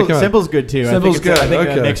No, this is what came out. simple's good too. Simple's I think good. I think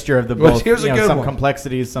Okay. a mixture of the Well, both. here's a good some one.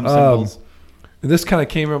 complexities, some symbols. And this kind of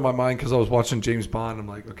came in my mind because I was watching James Bond. I'm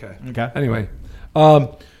like, okay. Okay. Anyway,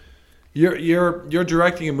 you're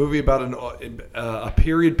directing a movie about a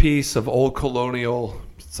period piece of old colonial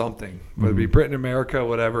something, whether it be Britain, America,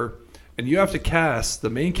 whatever, and you have to cast the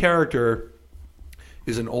main character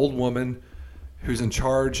is an old woman who's in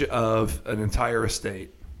charge of an entire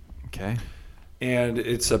estate, Okay. and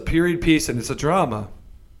it's a period piece and it's a drama,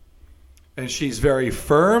 and she's very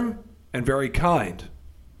firm and very kind,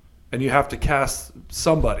 and you have to cast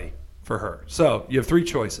somebody for her. So you have three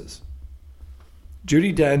choices: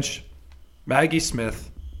 Judi Dench, Maggie Smith,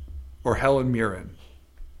 or Helen Mirren.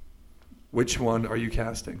 Which one are you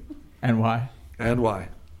casting, And why? and why?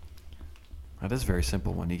 That is a very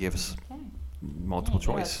simple one. You gave us multiple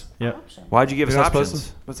choice. Yep. Why'd you give us You're not supposed options?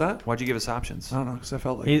 to- What's that? Why'd you give us options? I don't know, because I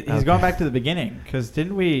felt like He's going back to the beginning, because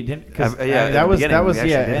didn't we? Cause, yeah, at that the was beginning, we actually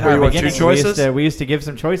yeah. did. In Oh, our you want two beginning, choices? we used to give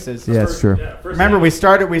some choices. Yeah, it's true. Remember, we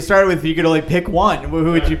started with you could only pick one.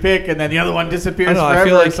 Who would you pick? And then the other one disappears I know, I forever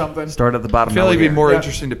feel or like- something. Start at the I bottom. feel like it'd be more Yeah.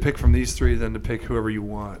 interesting to pick from these three than to pick whoever you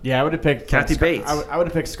want. Yeah, I would have picked Kathy Bates. I would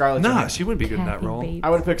have picked Scarlett. Nah, Johansson. she wouldn't be good in that Kathy role. Bates.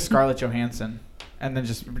 I would have picked Scarlett Johansson, and then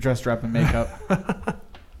just dressed her up in makeup.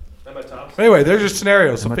 Emma Thompson. Anyway, there's your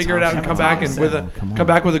scenarios. So Emma figure it out and Thompson. come back and with Thompson. Come come on.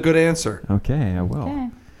 back with a good answer. Okay, I will. Okay.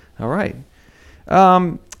 All right.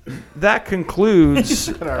 That concludes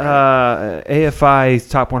AFI's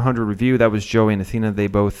Top 100 review. That was Joey and Athena. They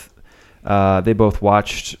both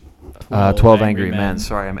watched 12 Angry Men.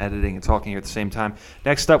 Sorry, I'm editing and talking here at the same time.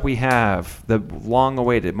 Next up, we have the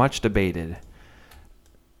long-awaited, much debated,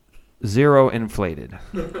 Zero Inflated,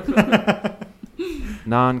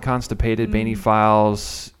 Non-Constipated, Baney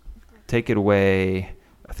Files. Take it away,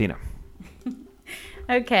 Athena.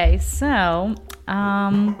 Okay, so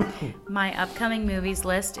my upcoming movies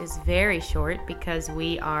list is very short because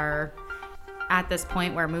we are at this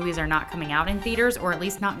point where movies are not coming out in theaters, or at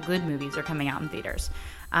least not good movies are coming out in theaters.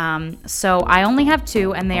 So I only have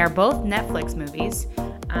 2, and they are both Netflix movies.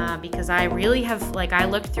 Because I really have, I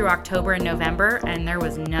looked through October and November, and there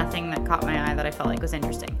was nothing that caught my eye that I felt like was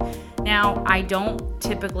interesting. Now, I don't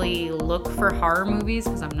typically look for horror movies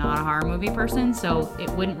because I'm not a horror movie person, so it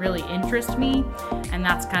wouldn't really interest me. And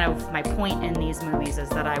that's kind of my point in these movies, is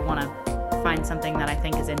that I want to find something that I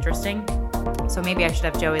think is interesting. So maybe I should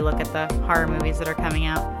have Joey look at the horror movies that are coming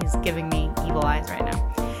out. He's giving me evil eyes right now.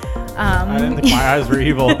 I didn't think my eyes were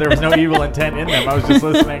evil. There was no evil intent in them. I was just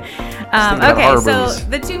listening. Okay, so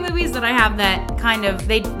the 2 movies that I have that kind of,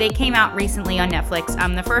 they came out recently on Netflix.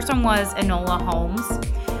 The first one was Enola Holmes.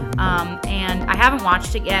 And I haven't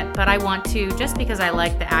watched it yet, but I want to, just because I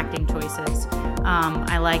like the acting choices.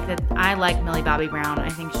 I like Millie Bobby Brown. I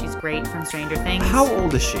think she's great from Stranger Things. How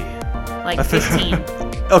old is she? Like 15.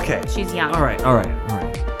 Okay. She's young. All right.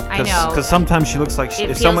 I know. Because sometimes she looks like, It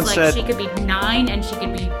if feels someone like said, she could be 9 and she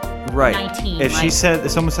could be 19. If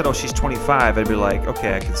if someone said, oh, she's 25, I'd be like,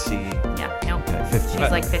 okay, I could see. Yeah, no. Okay, 15.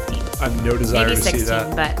 She's like 15. I have no desire Maybe to 16, see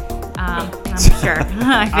that. but I'm sure.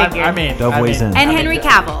 I figured. Doveways in. And Henry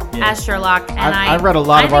Cavill as Sherlock. And I've read a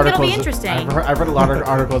lot of articles. I think it'll be interesting. I've read a lot of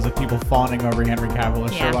articles of people fawning over Henry Cavill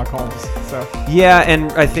as Sherlock Holmes. So Yeah, and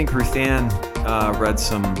I think Ruth Ann read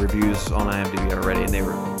some reviews on IMDb already, and they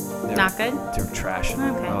were not good. They were trashing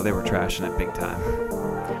it. Okay. Oh, they were trashing it big time.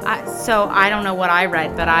 So I don't know what I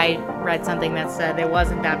read, but I read something that said it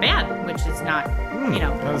wasn't that bad, which is not,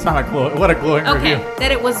 that's not what a glowing okay, review.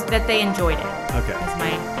 that they enjoyed it. Okay. Is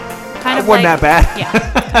my kind of wasn't that bad. Yeah.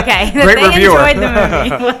 Okay. Great they reviewer. enjoyed the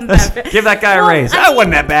movie. Wasn't that bad. Give that guy a raise. That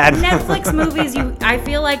wasn't that bad. Netflix movies, I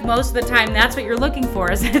feel like most of the time that's what you're looking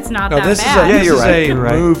for, is it's not No, that this bad. is a You're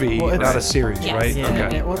right. movie, Well, not a series, Yes. right? Yeah.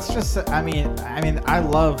 Okay. Well, it's just, I mean, I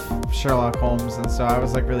love Sherlock Holmes, and so I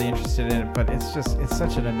was like really interested in it. But it's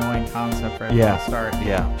such an annoying concept right from the start.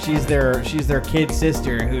 Yeah. She's their kid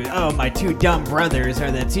sister who, my 2 dumb brothers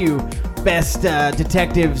are the 2 best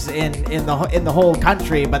detectives in the whole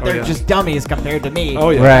country, but they're just dummies compared to me.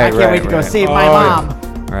 Oh, yeah. Right, I can't wait to go save my Oh,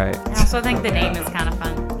 mom. Right. I also think the name is kind of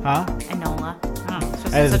fun. Huh? Enola. I don't know. It's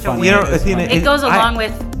just That is such a funny. weird. You know, Athena, It goes along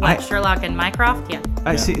with I- Sherlock and Mycroft. Yeah.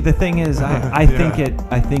 I see. The thing is, I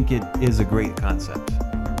think it is a great concept.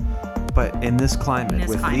 But in this climate, In this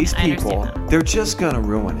with climate, these I understand people, that. they're just going to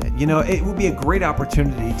ruin it. You know, it would be a great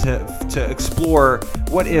opportunity to explore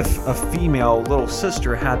what if a female little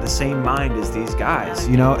sister had the same mind as these guys.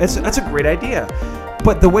 You know, that's a great idea.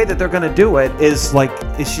 But the way that they're going to do it is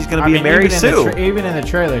she's going to be a Mary Sue. Even in the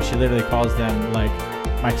trailer, she literally calls them like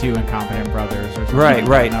my 2 incompetent brothers or something.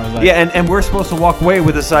 Right. And I was like, Yeah, and we're supposed to walk away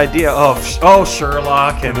with this idea of,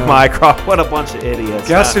 Sherlock and Mycroft. What a bunch of idiots.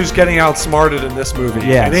 Guess who's getting outsmarted in this movie?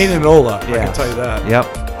 Yes. It ain't Enola. I Yes. can tell you that.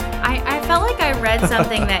 Yep. I felt like I read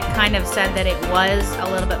something that kind of said that it was a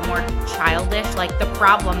little bit more childish. Like the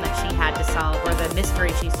problem that she had to solve, or the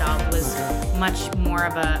mystery she solved, was much more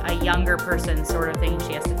of a younger person sort of thing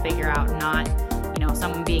she has to figure out, not,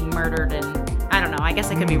 someone being murdered. And I don't know. I guess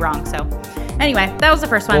I could be wrong. So anyway, that was the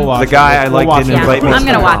first one. We'll watch The guy I We'll like watch didn't it. invite me. I'm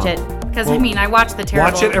going to to watch the it. Because, I watch the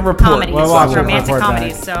terrible Watch it and report. comedies, We'll watch it and romantic report back.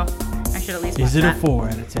 comedies, so I should at least watch Is it that. a 4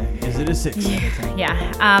 out of 10? Is it a 6 out of 10?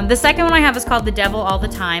 Yeah. The second one I have is called The Devil All the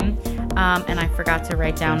Time. And I forgot to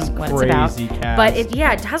write down what it's about. Crazy cast. But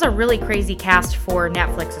it has a really crazy cast for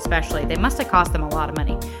Netflix especially. They must have cost them a lot of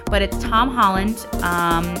money. But it's Tom Holland,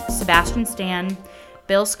 Sebastian Stan,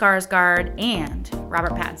 Bill Skarsgård, and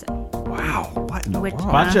Robert Pattinson. Wow. What in the Which- world?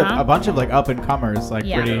 A bunch of like up and comers, like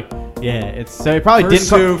Yeah. pretty. Yeah, it's so it probably First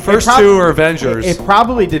didn't. two are Avengers. It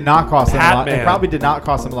probably did not cost them a lot. It Batman. probably did not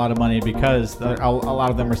cost them a lot of money because a lot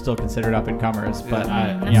of them are still considered up and comers. But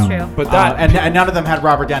That's true. But that and none of them had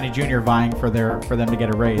Robert Downey Jr. vying for them to get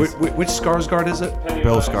a raise. which Skarsgård is it?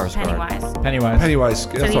 Bill Skarsgård. Pennywise. Pennywise. Pennywise. So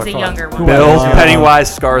That's he's what I a thought. younger one. Who I Bill love.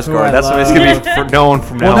 Pennywise Who I Skarsgård. That's what he's going to be known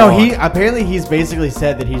from now Well, no, on. he's basically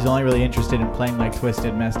said that he's only really interested in playing like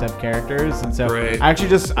twisted, messed up characters, and so Great. I actually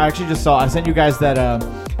just saw. I sent you guys that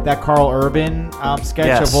Carl Urban sketch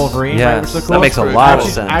Yes, of Wolverine, yes. right, which looked That cool. makes a Great. lot of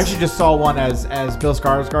Actually- sense. I actually just saw one as Bill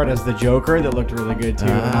Skarsgård as the Joker that looked really good too,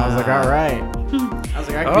 and I was like, all right. I was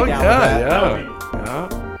like, I could Oh be down with that. yeah, That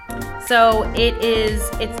would yeah. So it's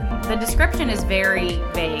the description is very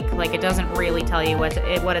vague. Like it doesn't really tell you what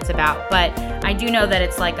it's about. But I do know that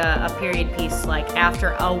it's like a period piece, like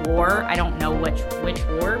after a war. I don't know which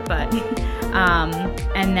war, but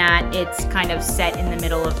and that it's kind of set in the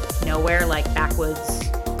middle of nowhere, like backwoods.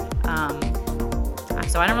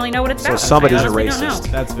 So I don't really know what it's So about. somebody's I a honestly don't know.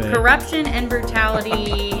 racist. That's vague. Corruption and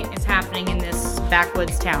brutality is happening in this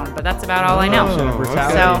backwoods town, but that's about all I know. Corruption and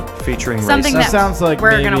brutality. So Featuring something racists. That that sounds like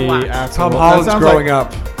we're maybe gonna watch. after Tom that Holland's sounds growing like,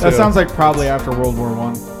 up. That too. sounds like probably after World War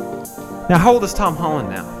One. Now, how old is Tom Holland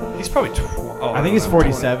now? He's probably. I think he's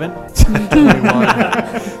 47. 21.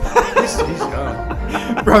 He's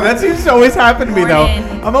young. Bro, that seems to always happen to me, though.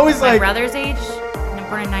 I'm always my like, brother's age,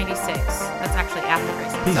 born in 96. That's actually after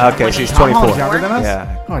Christmas. Okay, so he's Tom Holland's 24. younger than us?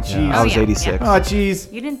 Yeah. Oh, jeez. I was yeah, 86. Oh,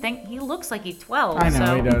 jeez. You didn't think he looks like he's 12. I know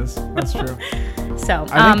so. he does. That's true. So,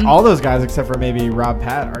 I think all those guys, except for maybe Rob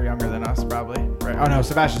Pat, are younger than us, probably. Right? Oh no,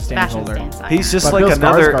 Sebastian Stan's older. He's just But like Bill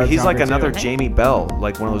another. Skarsgård's He's like younger, another too. Jamie Bell,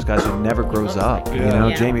 like one of those guys who never grows looks up. like You it. know,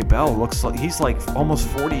 Yeah. Jamie Bell looks like he's like almost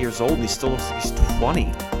 40 years old. And he still looks like he's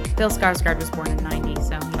 20. Bill Skarsgård was born in 90, so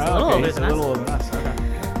he's a little okay, older he's than a us. little older than us.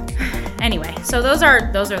 Okay. Anyway, so those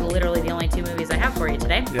are literally the only 2 movies I have for you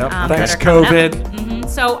today. Yep. that Thanks, are coming up. COVID. Mhm.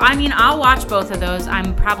 So, I mean, I'll watch both of those.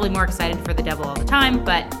 I'm probably more excited for The Devil All the Time,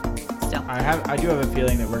 but still. I do have a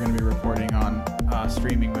feeling that we're going to be reporting on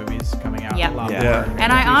streaming movies coming out. Yep. A lot Yeah. more. And in the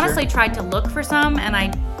I future. honestly tried to look for some, and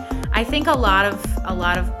I think a lot of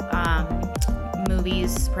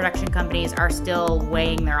movies, production companies are still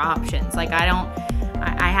weighing their options. Like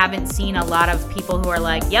I haven't seen a lot of people who are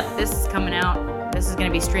like, yep, this is coming out. This is going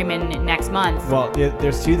to be streaming next month. Well,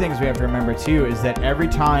 there's 2 things we have to remember too. Is that every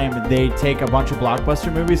time they take a bunch of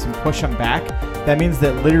blockbuster movies and push them back, that means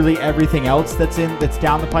that literally everything else that's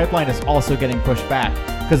down the pipeline is also getting pushed back.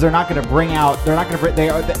 Because they're not going to bring out. They're not going to bring. They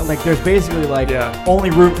are like. There's basically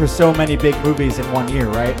only room for so many big movies in one year,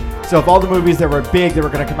 right? So if all the movies that were big that were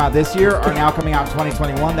going to come out this year are now coming out in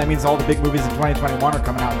 2021, that means all the big movies in 2021 are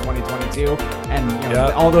coming out in 2022, and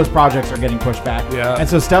all those projects are getting pushed back. Yeah. And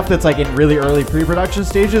so stuff that's like in really early pre-production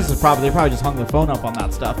stages is they probably just hung the phone up on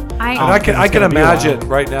that stuff. And I can imagine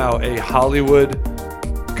right now a Hollywood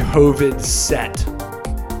COVID set.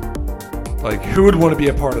 Like, who would want to be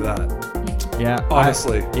a part of that? Yeah,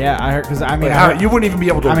 Honestly. I heard because I mean, You wouldn't even be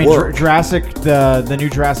able to I mean, work. Jurassic, the new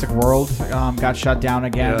Jurassic World got shut down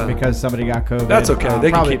again Yeah. because somebody got COVID. That's okay.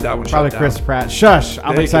 They can probably, keep that one shut Probably down. Chris Pratt. Shush!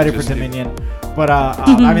 I'm They excited can for just Dominion. But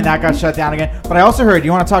I mean, that got shut down again. But I also heard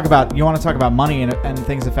you want to talk about money and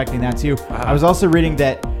things affecting that too. I was also reading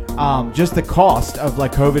that just the cost of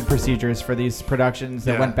like COVID procedures for these productions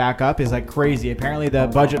that went back up is like crazy. Apparently, the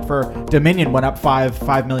budget for Dominion went up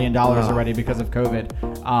 $5 million already because of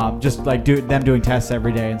COVID. Just like them doing tests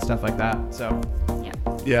every day and stuff like that. So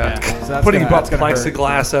Yeah. so that's Putting that's gonna hurt.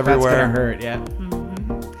 plexiglass everywhere. That's gonna hurt. Yeah.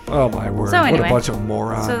 Oh my word! So anyway, what a bunch of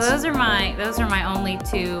morons. So those are my only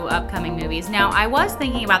 2 upcoming movies. Now I was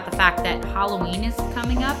thinking about the fact that Halloween is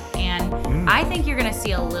coming up, and I think you're going to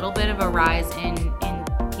see a little bit of a rise in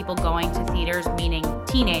people going to theaters, meaning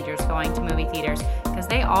teenagers going to movie theaters, because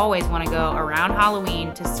they always want to go around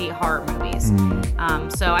Halloween to see horror movies.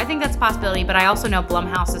 So I think that's a possibility, but I also know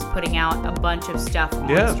Blumhouse is putting out a bunch of stuff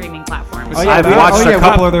on streaming platforms. I've we- watched a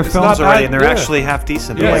couple of their it's films not already, bad, and they're yeah. actually half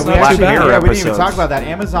decent. Yeah, Like it's we not Black too bad. Mirror we didn't even episodes. talk about that.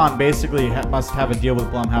 Amazon basically must have a deal with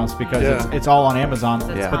Blumhouse because it's all on Amazon.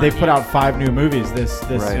 Yeah. But they put out 5 new movies this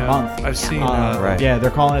Right. month. I've seen Right. Yeah,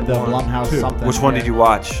 they're calling it the 1, Blumhouse 2. something. Which one did you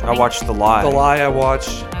watch? I watched The Lie. The Lie I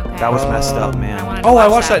watched. Okay. That was messed up, I man. wanted to Oh, I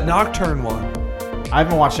watch watched that Nocturne one. I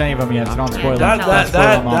haven't watched any of them yet, so don't spoil them. That Don't Don't spoil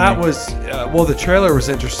them on that me. was well. The trailer was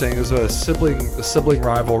interesting. It was a sibling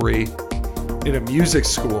rivalry in a music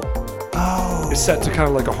school. Oh. It's set to kind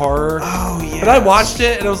of like a horror. Oh yeah. But I watched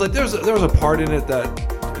it and I was like, there was a part in it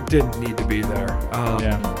that didn't need to be there.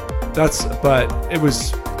 But it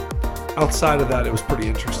was outside of that. It was pretty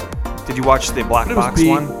interesting. Did you watch the Black It was Box beat.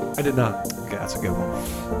 one? I did not. Okay, that's a good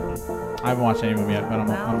one. I haven't watched any of them yet, but I'm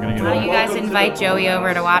gonna get Why don't it. you guys invite Joey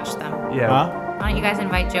over to watch them? Yeah. Huh? Why don't you guys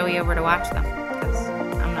invite Joey over to watch them? Because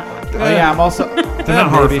I'm not watching. Oh yeah, I'm also. They're not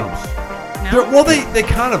horror maybe. films. No? They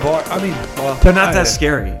kind of are. I mean, well, They're not that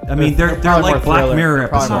scary. I mean, they're probably like more Black thriller. Mirror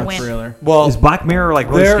Probably more episodes. thriller. Well, Is Black Mirror like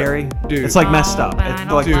really they're- scary? dude. It's like messed Oh, up. but I It's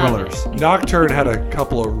don't like love thrillers. Nocturne had a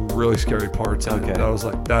couple of really scary parts in it. Okay. That I was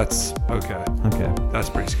like, that's okay. Okay. That's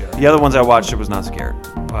pretty scary. The other ones I watched, I was not scared.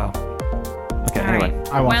 Wow. Okay. All Anyway,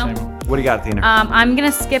 right. I watched Well, any of them. what do you got, Theater? I'm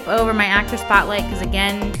gonna skip over my actor spotlight because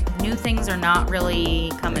again, new things are not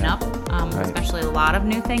really coming up, Right. especially a lot of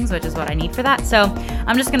new things, which is what I need for that. So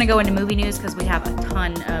I'm just gonna go into movie news because we have a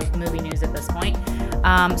ton of movie news at this point.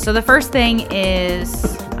 So the first thing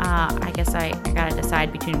is, I guess I gotta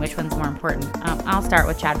decide between which one's more important. I'll start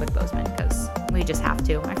with Chadwick Boseman because we just have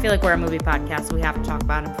to. I feel like we're a movie podcast, so we have to talk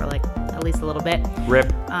about him for like at least a little bit.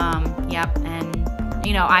 Rip. Yep. And,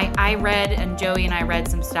 you know, I read, and Joey and I read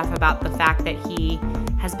some stuff about the fact that he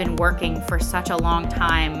has been working for such a long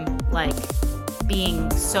time, like being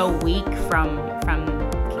so weak from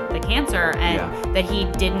the cancer, and that he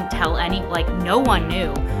didn't tell like no one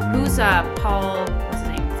knew. Who's Paul, what's his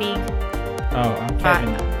name? Feig? Oh,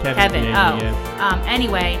 Kevin. Kevin. Yeah, Oh. yeah.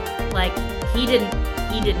 Anyway, like he didn't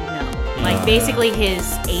know. Like basically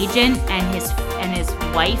his agent and his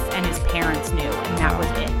wife and his parents knew, and that was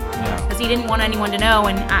it. Because he didn't want anyone to know.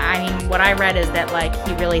 And I mean, what I read is that like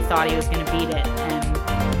he really thought he was going to beat it,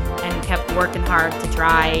 and kept working hard to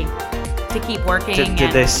try to keep working.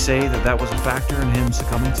 Did they say that was a factor in him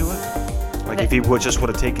succumbing to it? Like if he would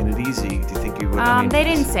have taken it easy, do you think he would? They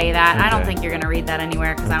didn't say that. I don't Okay. think you're going to read that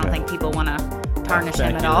anywhere because I don't think people want to tarnish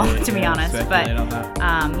him at all, to be honest. But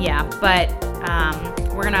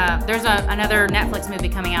we're gonna. There's another Netflix movie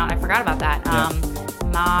coming out. I forgot about that.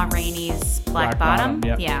 Ma Rainey's Black Bottom.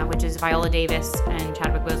 Yep. Yeah, which is Viola Davis and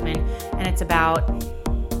Chadwick Boseman, and it's about.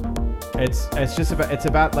 It's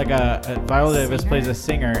about like a Viola Davis plays a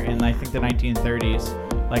singer in I think the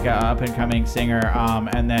 1930s, like a up and coming singer.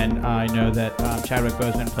 And then I know that Chadwick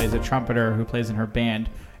Boseman plays a trumpeter who plays in her band.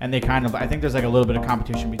 And they kind of, I think there's like a little bit of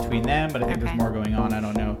competition between them, but I think there's more going on. I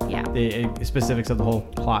don't know the specifics of the whole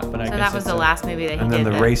plot, but I guess that was the last movie that he did. And then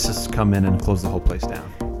the racists come in and close the whole place down.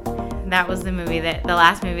 That was the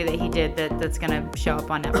last movie that he did that's gonna show up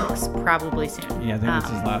on Netflix probably soon. Yeah, I think this is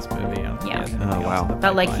his last movie. Oh wow!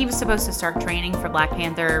 But like he was supposed to start training for Black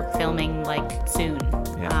Panther filming like soon.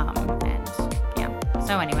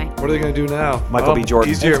 So anyway, What are they going to do now? Michael B.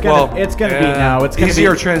 Jordan. Easier. It's gonna be It's gonna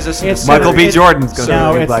easier be, transition. it's Michael B. it- Jordan's going to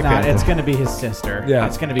No, be it's Black not. Panther. It's going to be his sister. Yeah.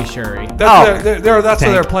 It's going to be Shuri. That's what Tank.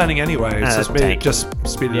 they're planning anyway. It's Tank. just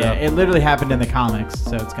speed it Yeah, up. it literally happened in the comics,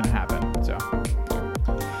 so it's going to happen. So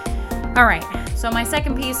all right. So my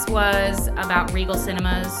second piece was about Regal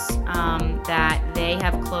Cinemas, that they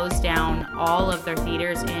have closed down all of their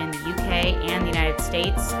theaters in the UK and the United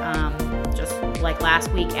States. Just like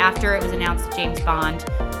last week, after it was announced that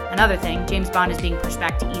James Bond is being pushed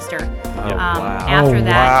back to Easter. wow. After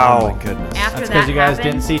that, Oh my goodness. after that's that because you guys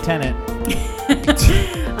happened, didn't see Tenet.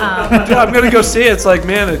 Dude, I'm going to go see it. It's like,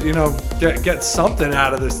 man, get something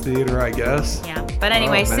out of this theater, I guess. Yeah, but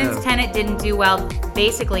anyway, Oh, man. since Tenet didn't do well,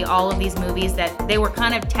 basically all of these movies that they were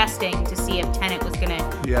kind of testing to see if Tenet was gonna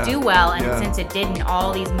do well, and since it didn't,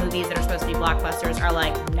 all these movies that are supposed to be blockbusters are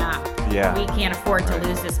like, nah, we can't afford to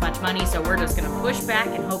lose this much money, so we're just gonna push back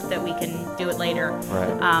and hope that we can do it later.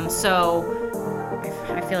 Right. So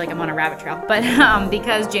I feel like I'm on a rabbit trail, but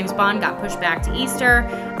because James Bond got pushed back to Easter,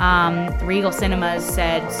 Regal Cinemas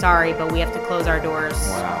said, sorry, but we have to close our doors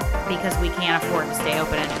because we can't afford to stay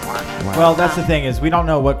open anymore. Well, that's the thing is we don't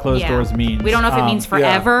know what closed doors means. We don't know if it means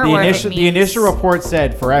forever The or initial, if it the means... initial report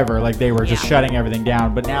said forever, like they were just shutting everything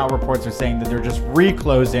down. But now reports are saying that they're just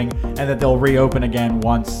reclosing and that they'll reopen again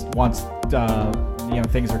once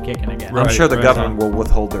things are kicking again. I'm sure the government will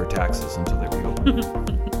withhold their taxes until they reopen.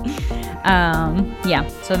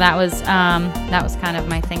 So that was kind of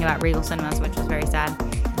my thing about Regal Cinemas, which was very sad.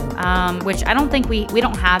 Which I don't think we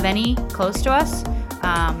don't have any close to us.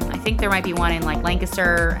 I think there might be one in like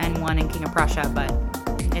Lancaster and one in King of Prussia, but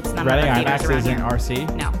it's none Reading of the theaters IMAX around is in here.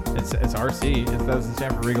 RC? No. It's RC. That doesn't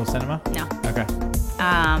stand for Regal Cinema? No. Okay.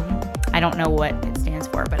 I don't know what it stands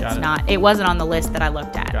for, but Got it's it. not. It wasn't on the list that I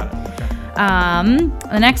looked at. Got it. Okay.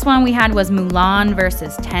 The next one we had was Mulan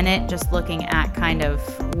versus Tenet, just looking at kind of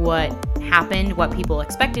what happened, what people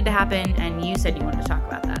expected to happen, and you said you wanted to talk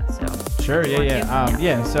about that. So Sure. you want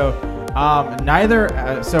Yeah. to? So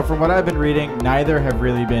neither. So from what I've been reading, neither have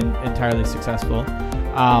really been entirely successful.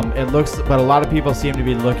 It looks, but a lot of people seem to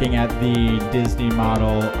be looking at the Disney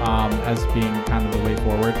model as being kind of the way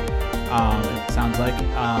forward. It sounds like.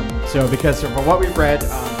 So because from what we've read,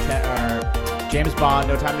 James Bond,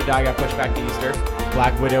 No Time to Die got pushed back to Easter.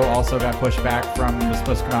 Black Widow also got pushed back from, was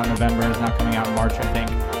supposed to come out in November, is now coming out in March, I think.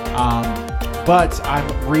 But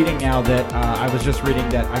I'm reading now that I was just reading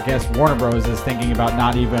that I guess Warner Bros. Is thinking about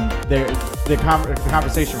not even the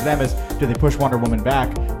conversation for them is, do they push Wonder Woman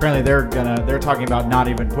back? Apparently they're talking about not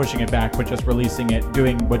even pushing it back, but just releasing it,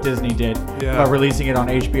 doing what Disney did, but releasing it on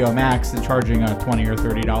HBO Max and charging a $20 or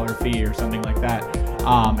 $30 fee or something like that.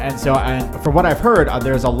 And from what I've heard,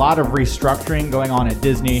 there's a lot of restructuring going on at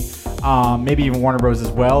Disney, maybe even Warner Bros. As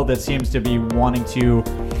well, that seems to be wanting to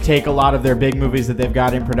take a lot of their big movies that they've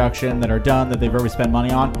got in production that are done, that they've already spent money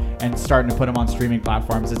on, and starting to put them on streaming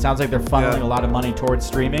platforms. It sounds like they're funneling a lot of money towards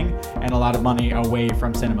streaming and a lot of money away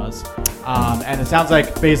from cinemas. And it sounds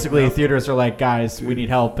like basically theaters are like, guys, we need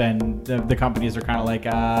help, and the companies are kind of like,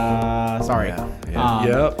 sorry.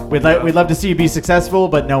 We'd love to see you be successful,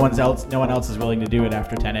 but no one else is willing to do it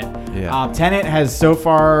after Tenet. Tenet has so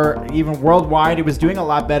far, even worldwide, it was doing a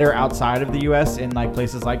lot better outside of the U.S. in like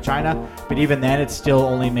places like China, but even then, it's still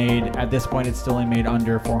only made at this point. It's still only made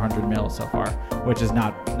under 400 mil so far, which is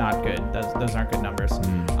not good. Those aren't good numbers.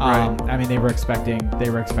 Right. I mean, they were expecting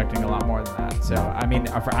a lot more than that. So I mean,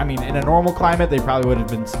 in a normal climate, they probably would have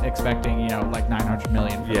been expecting like 900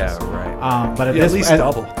 million. For this. Right. But at least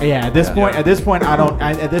double. Yeah, at this point, at this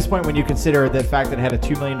point, when you consider the fact that it had a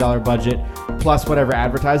 $2 million budget plus whatever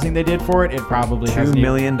advertising they did for it, it probably has $2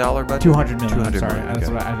 million budget. 200 million. 200 sorry, million, that's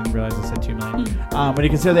okay. what I didn't realize I said 2 million. When you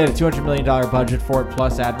consider they had a $200 million budget for it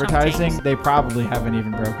plus advertising, they probably haven't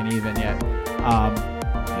even broken even yet.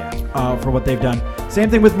 For what they've done. Same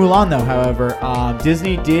thing with Mulan, though. However,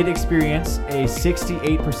 Disney did experience a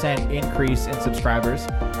 68% increase in subscribers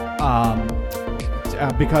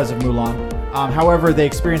because of Mulan. However, they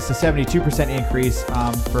experienced a 72% increase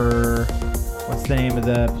for what's the name of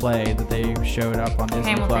the play that they showed up on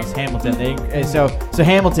Disney Plus? Hamilton. So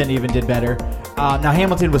Hamilton even did better. Now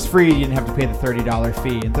Hamilton was free; you didn't have to pay the $30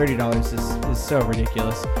 fee, and $30 is so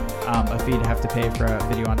ridiculous. A fee to have to pay for a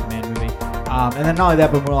video-on-demand movie. And then not only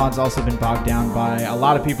that, but Mulan's also been bogged down by a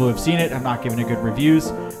lot of people who have seen it, have not given it good reviews.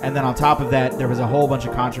 And then on top of that, there was a whole bunch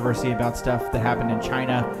of controversy about stuff that happened in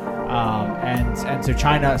China. And so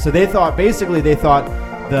China, so they thought the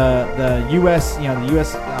U.S.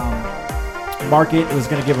 Market was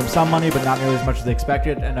going to give them some money, but not nearly as much as they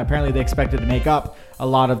expected. And apparently they expected to make up a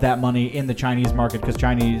lot of that money in the Chinese market because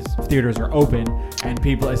Chinese theaters are open and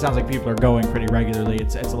it sounds like people are going pretty regularly.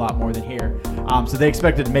 It's a lot more than here. So they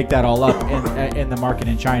expected to make that all up in the market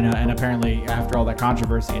in China. And apparently after all that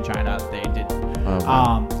controversy in China, they didn't.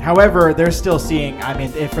 However, they're still seeing,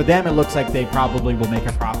 for them, it looks like they probably will make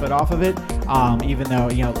a profit off of it, even though,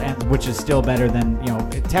 and which is still better than,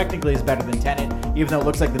 it technically is better than Tenet, even though it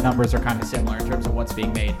looks like the numbers are kind of similar in terms of what's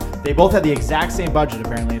being made. They both had the exact same budget,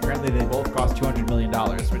 apparently. Apparently, they both cost $200 million,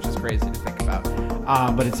 which is crazy to think about.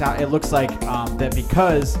 But it looks like that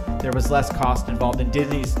because there was less cost involved, and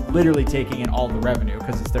Disney's literally taking in all the revenue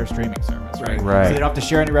because it's their streaming service, right? Right. So they don't have to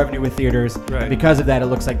share any revenue with theaters. Right. Because of that, it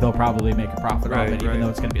looks like they'll probably make a profit off it, even Right. though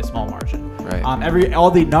it's going to be a small margin. Right.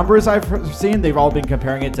 All the numbers I've seen, they've all been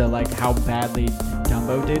comparing it to like how badly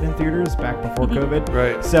Dumbo did in theaters back before COVID.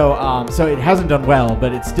 Right. So it hasn't done well,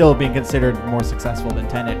 but it's still being considered more successful than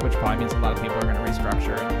Tenet, which probably means a lot of people are going to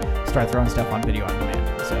restructure and start throwing stuff on video on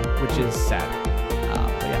demand. So, which is sad.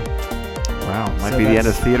 But yeah. Wow. Might So be the end of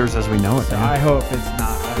that's- theaters as we know it. So man. I hope it's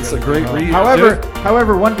not. It's a great read.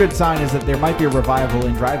 However, one good sign is that there might be a revival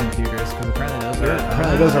in drive-in theaters because apparently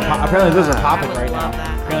those are popping I would right now. love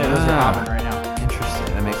that. Apparently those are popping right now. Interesting.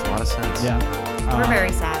 That makes a lot of sense. Yeah. We're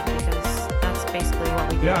very sad because that's basically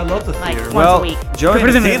what we do. Yeah, I love the Like, theater. once a week. Joey Go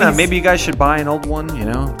to the and Athena, movies. maybe you guys should buy an old one,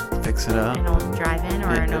 fix it up. An old drive-in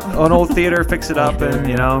or an old... An old theater, fix it up, and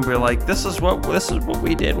be like, this is what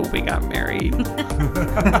we did when we got married.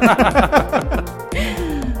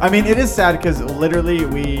 It is sad because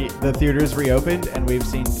literally the theaters reopened and we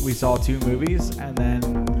saw 2 movies and then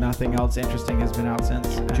nothing else interesting has been out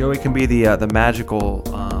since. Joey can be the magical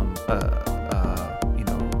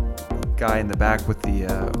guy in the back with the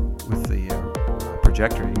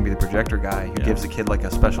projector. You can be the projector guy who gives the kid like a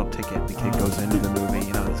special ticket. The kid goes into the movie.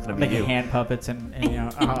 It's gonna be Making you. hand puppets and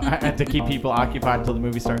to keep people occupied until the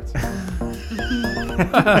movie starts.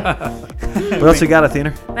 What else you got,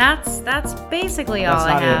 Athena? That's basically all That's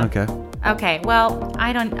I not have. Okay. Okay, well,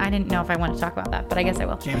 I didn't know if I wanted to talk about that, but I guess I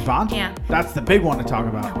will. James Bond? Yeah. That's the big one to talk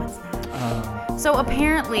about. No, it's not. So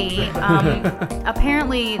apparently, Don't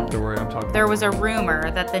worry, I'm talking. there was a rumor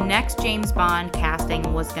that the next James Bond casting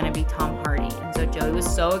was going to be Tom Hardy. And so Joey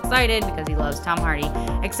was so excited because he loves Tom Hardy,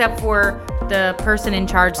 except for the person in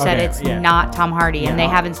charge said Okay, it's yeah. not Tom Hardy, and Yeah.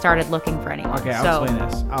 they haven't started looking for anyone. Okay, so,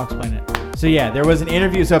 I'll explain it. So yeah, there was an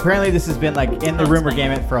interview. So apparently this has been like in the rumor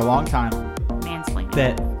gamut for a long time. Mansplaining.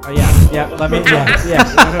 Let me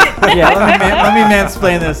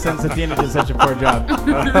mansplain this since Athena did such a poor job.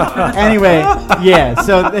 Anyway, yeah.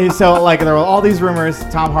 So there were all these rumors.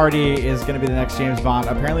 Tom Hardy is going to be the next James Bond.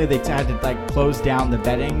 Apparently they had to close down the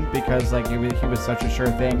betting because he was such a sure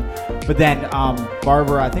thing. But then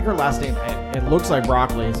Barbara, I think her last name it looks like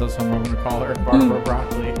Broccoli, so someone I'm going to call her Barbara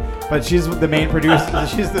Broccoli. But she's the main producer.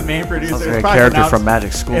 She's the main producer. Sounds It's like a probably character pronounced- from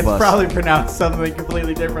Magic School It's Bus. probably pronounced something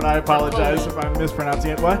completely different. I apologize if I'm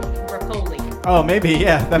mispronouncing it. What? Broccoli. Oh, maybe.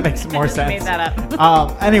 Yeah, that makes more I just sense. made that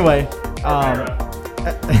up. Anyway.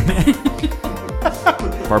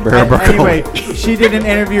 Barbara Broccoli. Anyway, she did an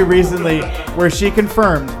interview recently where she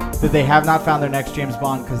confirmed that they have not found their next James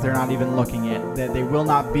Bond because they're not even looking yet. That they will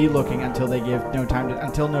not be looking until they give No Time to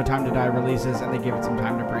Die releases and they give it some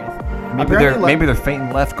time to breathe. Maybe they're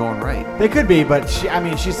fainting left, going right. They could be, but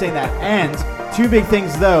she's saying that. And 2 big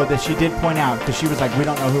things though that she did point out because she was like, we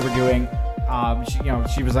don't know who we're doing.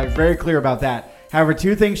 She was like very clear about that. However,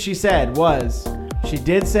 two things she said was she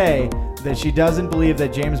did say that she doesn't believe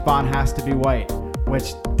that James Bond has to be white,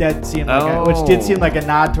 which did seem like a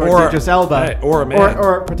nod towards Or- Idris Elba, or a man.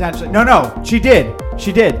 or potentially. No, she did.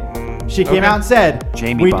 She came Okay. out and said,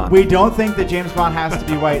 Jamie Bond. we don't think that James Bond has to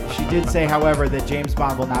be white. She did say, however, that James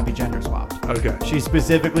Bond will not be gender swapped. Okay. She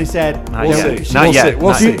specifically said, Not We'll yet. see. Not We'll yet. see. We'll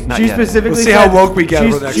Not- see. not she yet. specifically We'll see said, how woke we get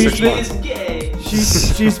she's- over the next she's- 6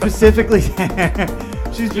 months. she specifically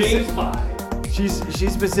she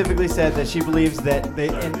specifically said that she believes that they,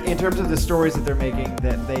 in terms of the stories that they're making,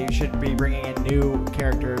 that they should be bringing in new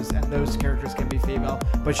characters, and those characters can be female.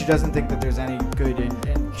 But she doesn't think that there's any good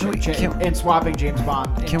in swapping James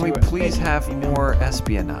Bond. Can we into please making have female. more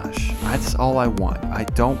espionage? That's all I want. I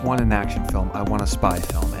don't want an action film. I want a spy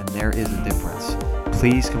film, and there is a difference.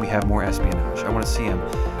 Please, can we have more espionage? I want to see him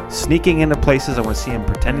sneaking into places. I want to see him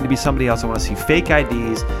pretending to be somebody else. I want to see fake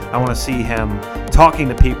IDs. I want to see him talking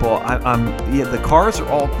to people. The cars are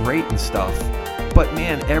all great and stuff, but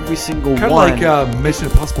man, every single Kind of one. like Mission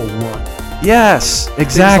Impossible 1. Yes,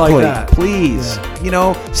 exactly. that. Please,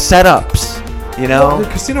 setups. Well,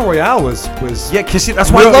 Casino Royale was Yeah, Casino.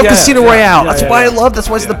 That's why I love Casino Royale. That's why I love. That's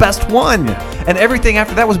why it's the Yeah. best one. And everything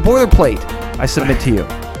after that was boilerplate. I submit to you.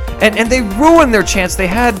 And they ruined their chance. They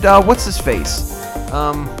had what's his face,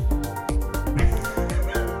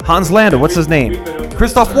 Hans Landa. What's his name?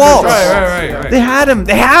 Christoph Waltz. Right. They had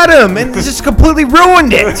him, and it just completely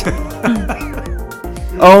ruined it.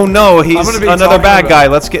 Oh no, he's gonna be another talking bad about- guy.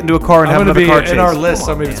 Let's get into a car and I'm have going to another be car chase. in our list.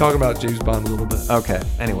 Come I'm on, going to be man. talking about James Bond a little bit. Okay.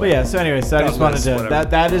 But Anyway. yeah, so anyway, so I God just wanted bless, to whatever.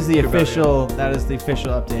 that is the Too bad, yeah.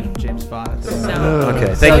 official update of James Bond. So, Okay.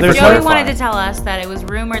 So Thank you there's for Joey clarifying. wanted to tell us that it was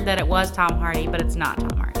rumored that it was Tom Hardy, but it's not Tom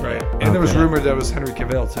Hardy. Right. And there was Okay. rumored that it was Henry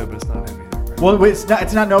Cavill, too, but it's not him either. Well, wait,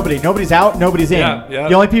 it's not nobody. Nobody's out. Nobody's in. Yeah, yeah.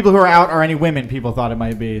 The only people who are out are any women people thought it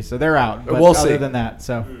might be. So they're out. But We'll other see. than that,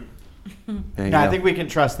 so There you I go. think we can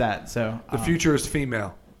trust that. So The future is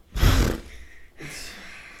female.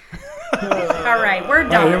 All right, we're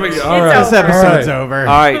done. here we go. It's All right. this over. episode's All right. over. All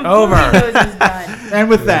right. Over. Is done. And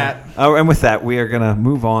with that, And with that, we are going to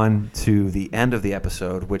move on to the end of the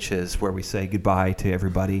episode, which is where we say goodbye to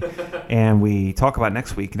everybody. And we talk about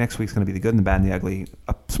next week. Next week's going to be the good and the bad and the ugly.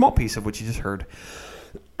 A small piece of what you just heard.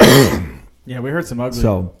 yeah, we heard some ugly.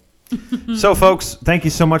 So folks, thank you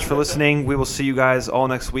so much for listening. We will see you guys all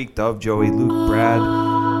next week. Dove, Joey, Luke, Brad,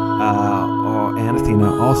 and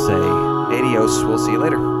Athena all say adios. We'll see you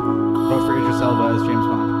later. vote for Idris Elba as James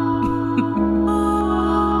Bond.